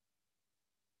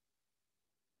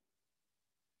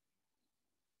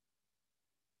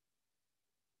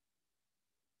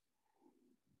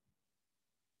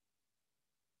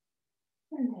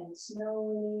 And then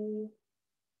slowly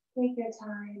take your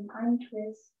time,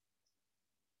 untwist.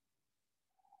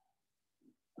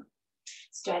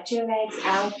 Stretch your legs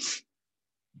out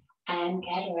and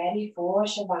get ready for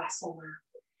Shavasana.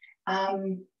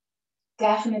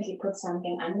 Definitely put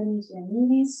something underneath your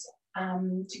knees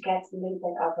to get a little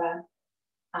bit of a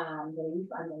relief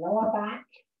on the lower back.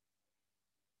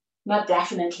 Not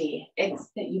definitely.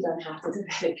 You don't have to do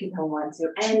that if you don't want to.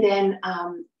 And then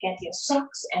get your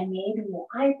socks and maybe your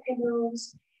eye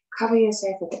pillows. Cover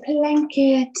yourself with a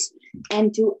blanket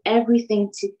and do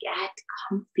everything to get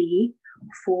comfy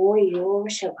for your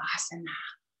Shavasana.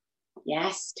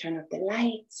 Yes, turn off the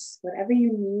lights, whatever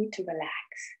you need to relax.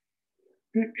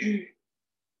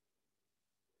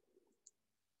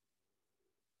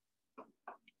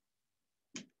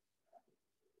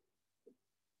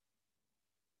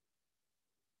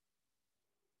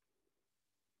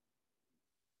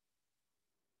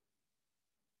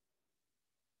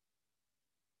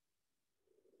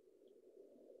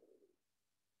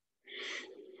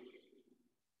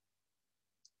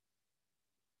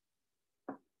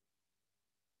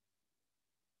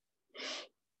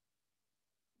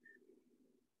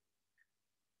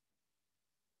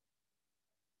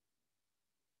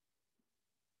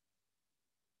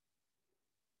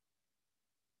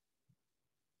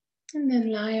 And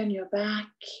then lie on your back.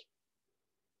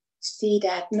 See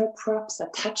that no props are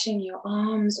touching your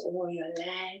arms or your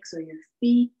legs or your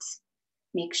feet.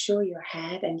 Make sure your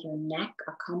head and your neck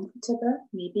are comfortable.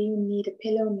 Maybe you need a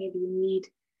pillow, maybe you need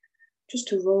just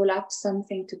to roll up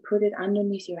something to put it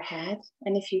underneath your head.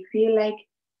 And if you feel like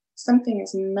something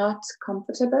is not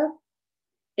comfortable,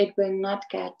 it will not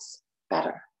get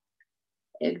better.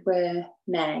 It will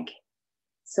nag.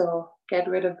 So get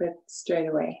rid of it straight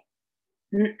away.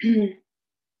 And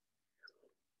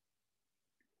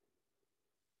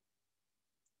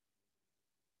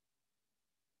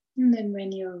then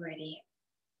when you're ready,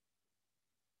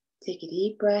 take a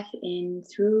deep breath in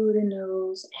through the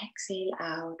nose, exhale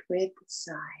out with a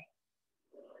sigh.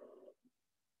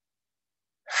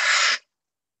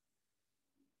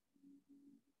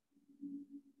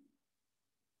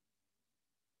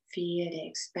 Feel the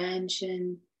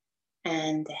expansion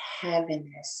and the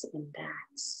heaviness in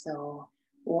that. So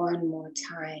one more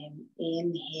time,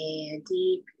 inhale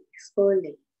deeply,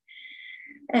 fully,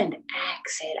 and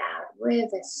exhale out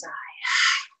with a sigh.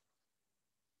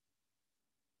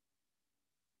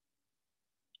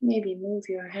 Maybe move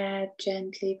your head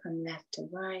gently from left to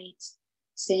right.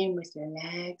 Same with your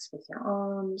legs, with your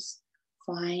arms.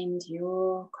 Find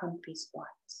your comfy spot.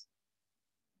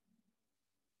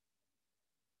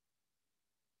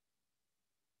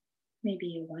 Maybe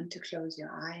you want to close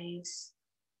your eyes.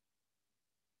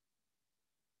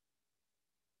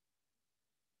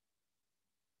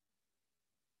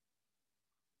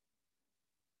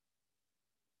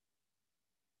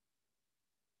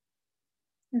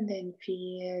 And then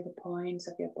feel the points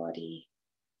of your body,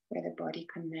 where the body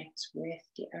connects with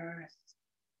the earth.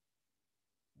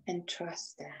 And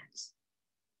trust that.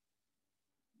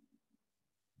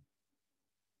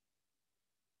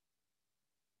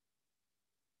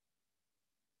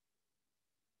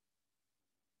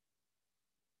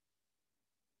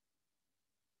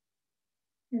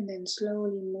 And then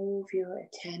slowly move your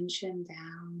attention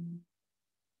down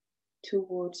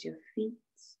towards your feet.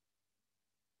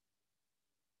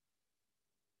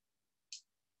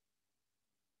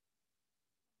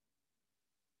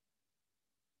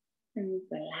 And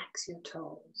relax your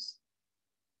toes.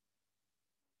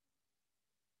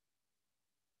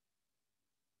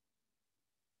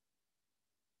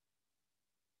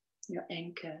 Your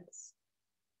ankles.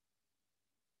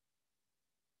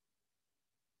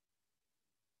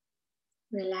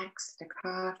 Relax the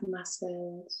calf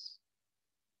muscles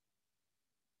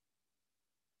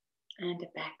and the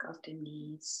back of the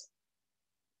knees.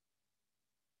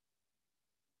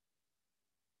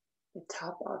 the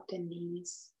top of the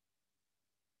knees,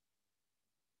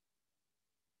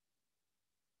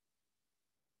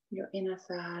 your inner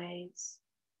thighs,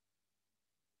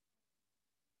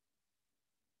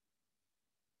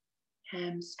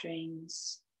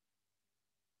 hamstrings,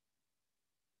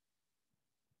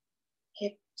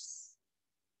 hips,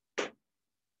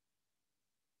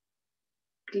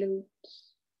 glutes,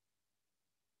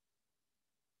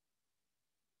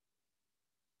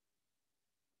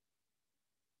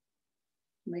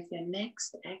 with your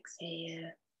next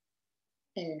exhale,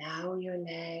 allow your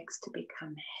legs to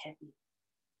become heavy.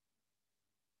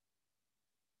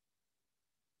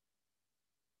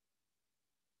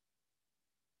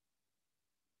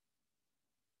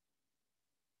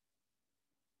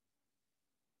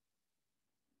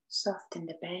 Soften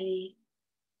the belly.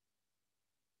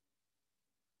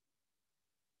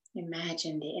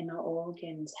 Imagine the inner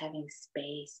organs having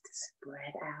space to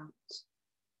spread out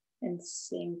and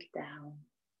sink down.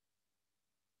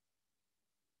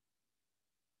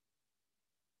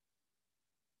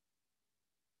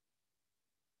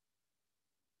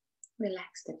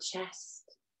 Relax the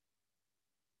chest.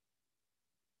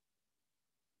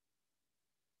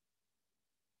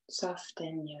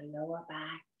 Soften your lower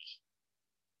back.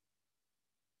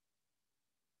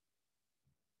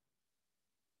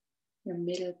 Your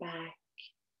middle back.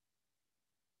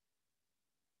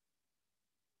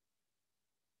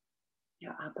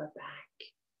 Your upper back.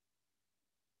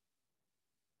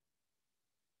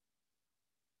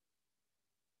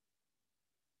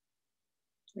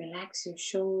 Relax your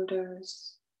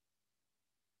shoulders,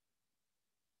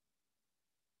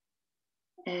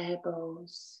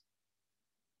 elbows,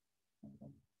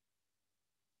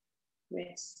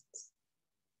 wrists,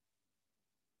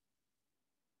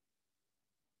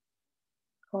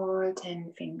 all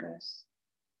 10 fingers.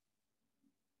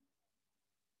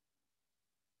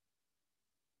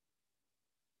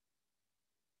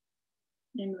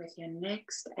 And with your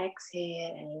next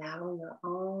exhale, allow your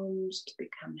arms to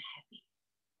become heavy.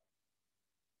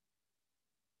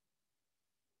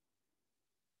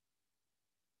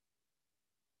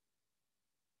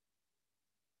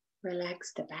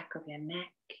 Relax the back of your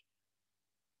neck,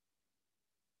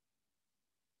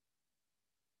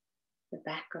 the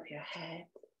back of your head,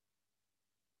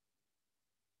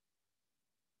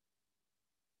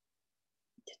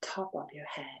 the top of your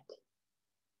head.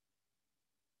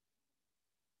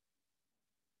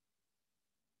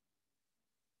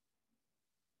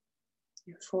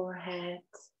 Your forehead,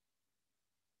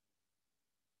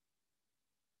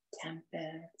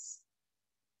 temples,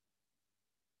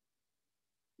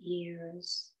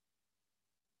 ears,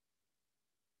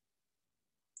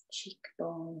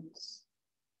 cheekbones,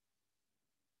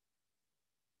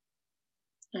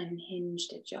 unhinge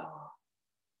the jaw.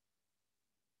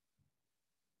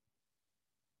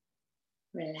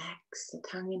 Relax the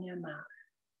tongue in your mouth.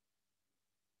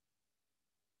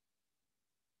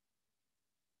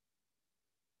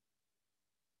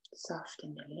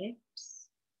 Soften the lips,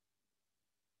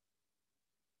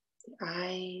 the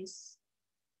eyes,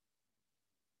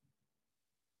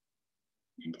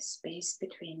 and the space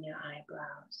between your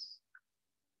eyebrows.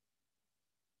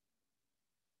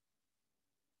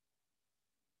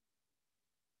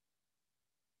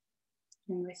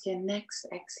 And with your next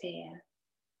exhale,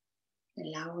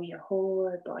 allow your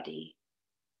whole body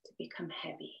to become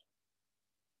heavy.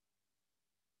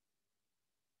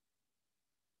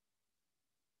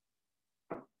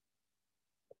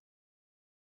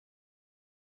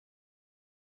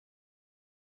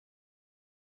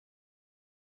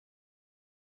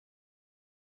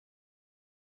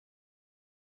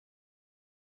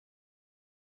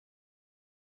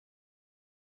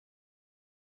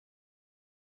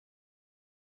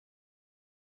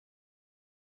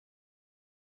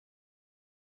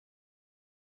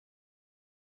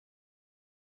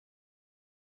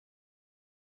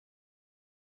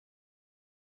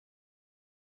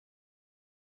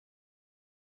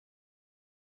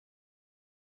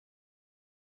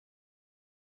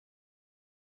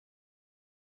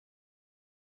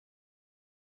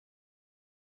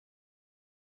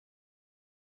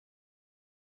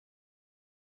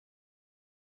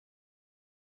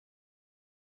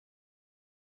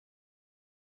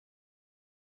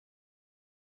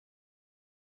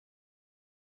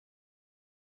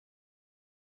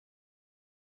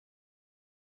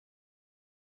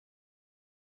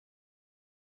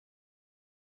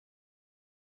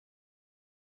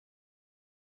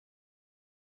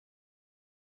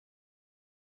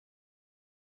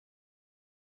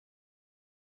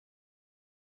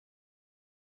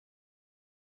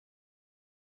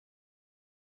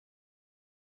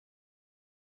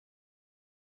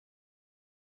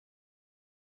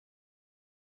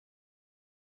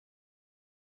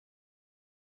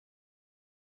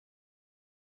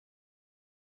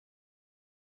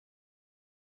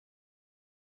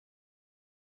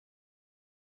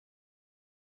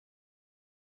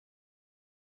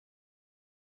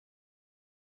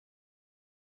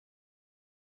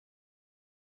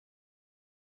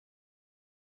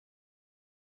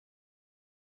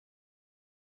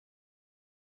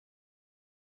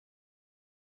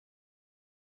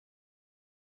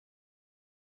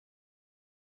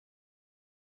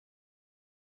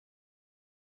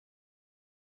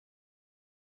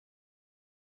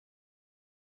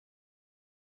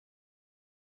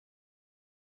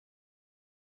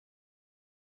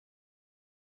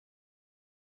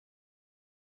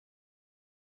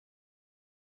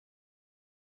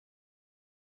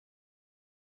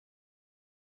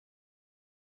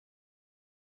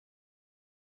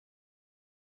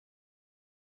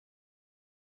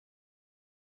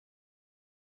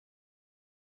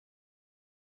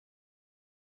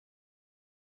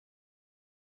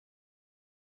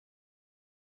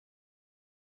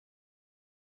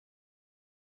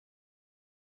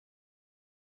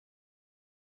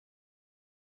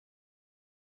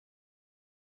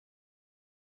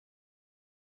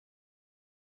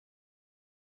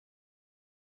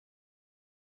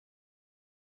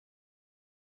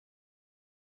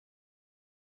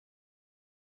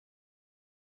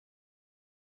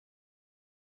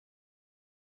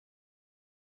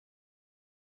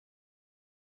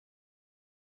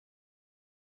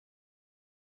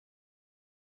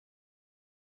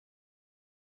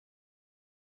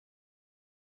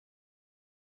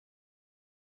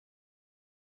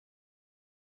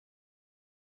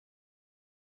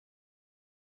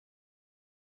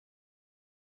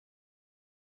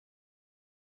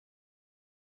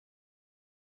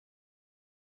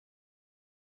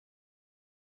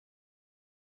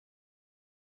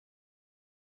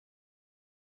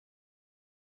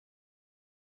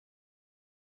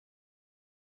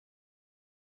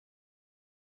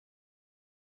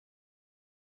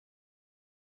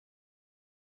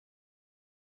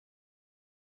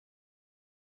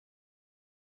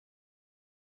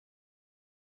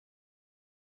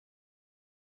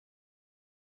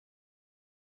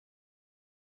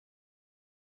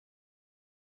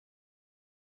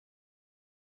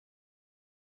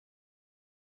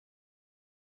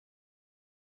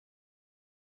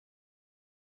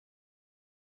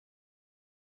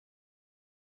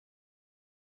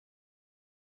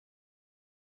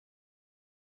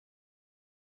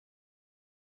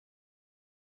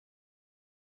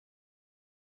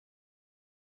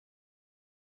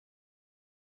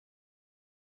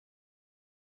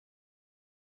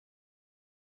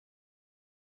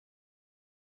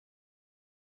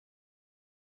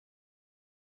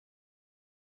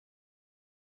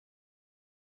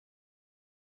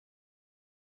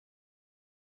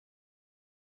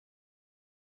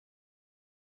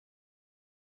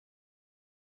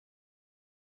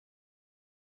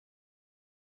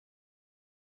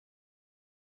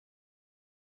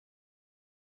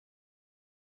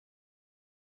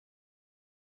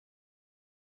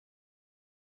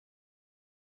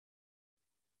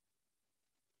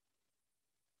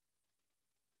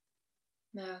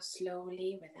 Now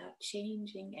slowly, without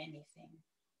changing anything,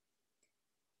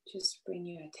 just bring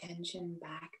your attention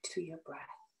back to your breath.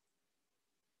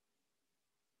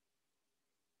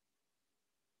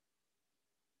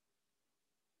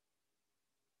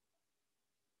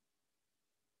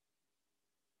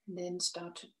 And then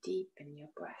start to deepen your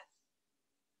breath.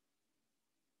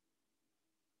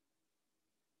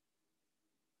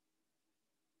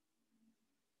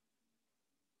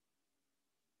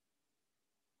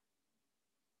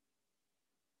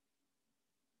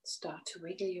 Start to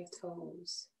wiggle your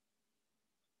toes,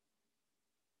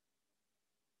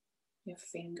 your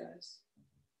fingers.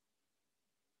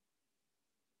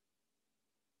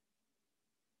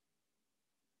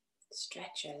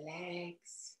 Stretch your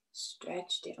legs,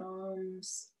 stretch the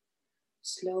arms,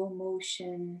 slow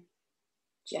motion,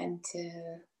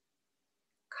 gentle,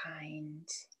 kind.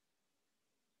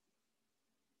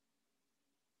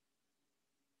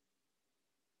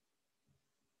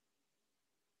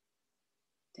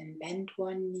 Then bend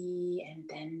one knee and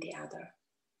then the other.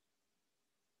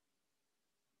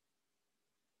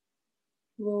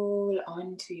 Roll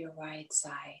onto your right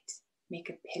side. Make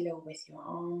a pillow with your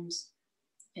arms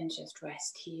and just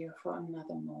rest here for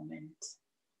another moment.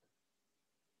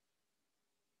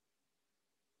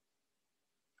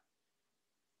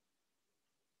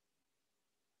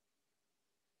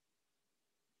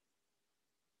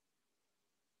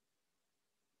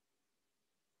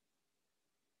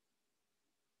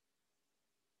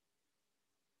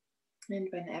 And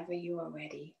whenever you are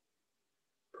ready,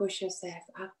 push yourself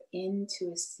up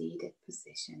into a seated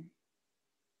position.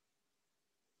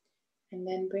 And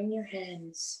then bring your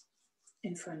hands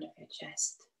in front of your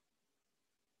chest.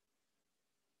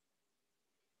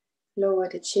 Lower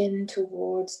the chin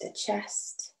towards the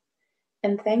chest.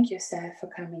 And thank yourself for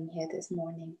coming here this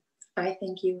morning. I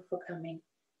thank you for coming.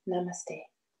 Namaste.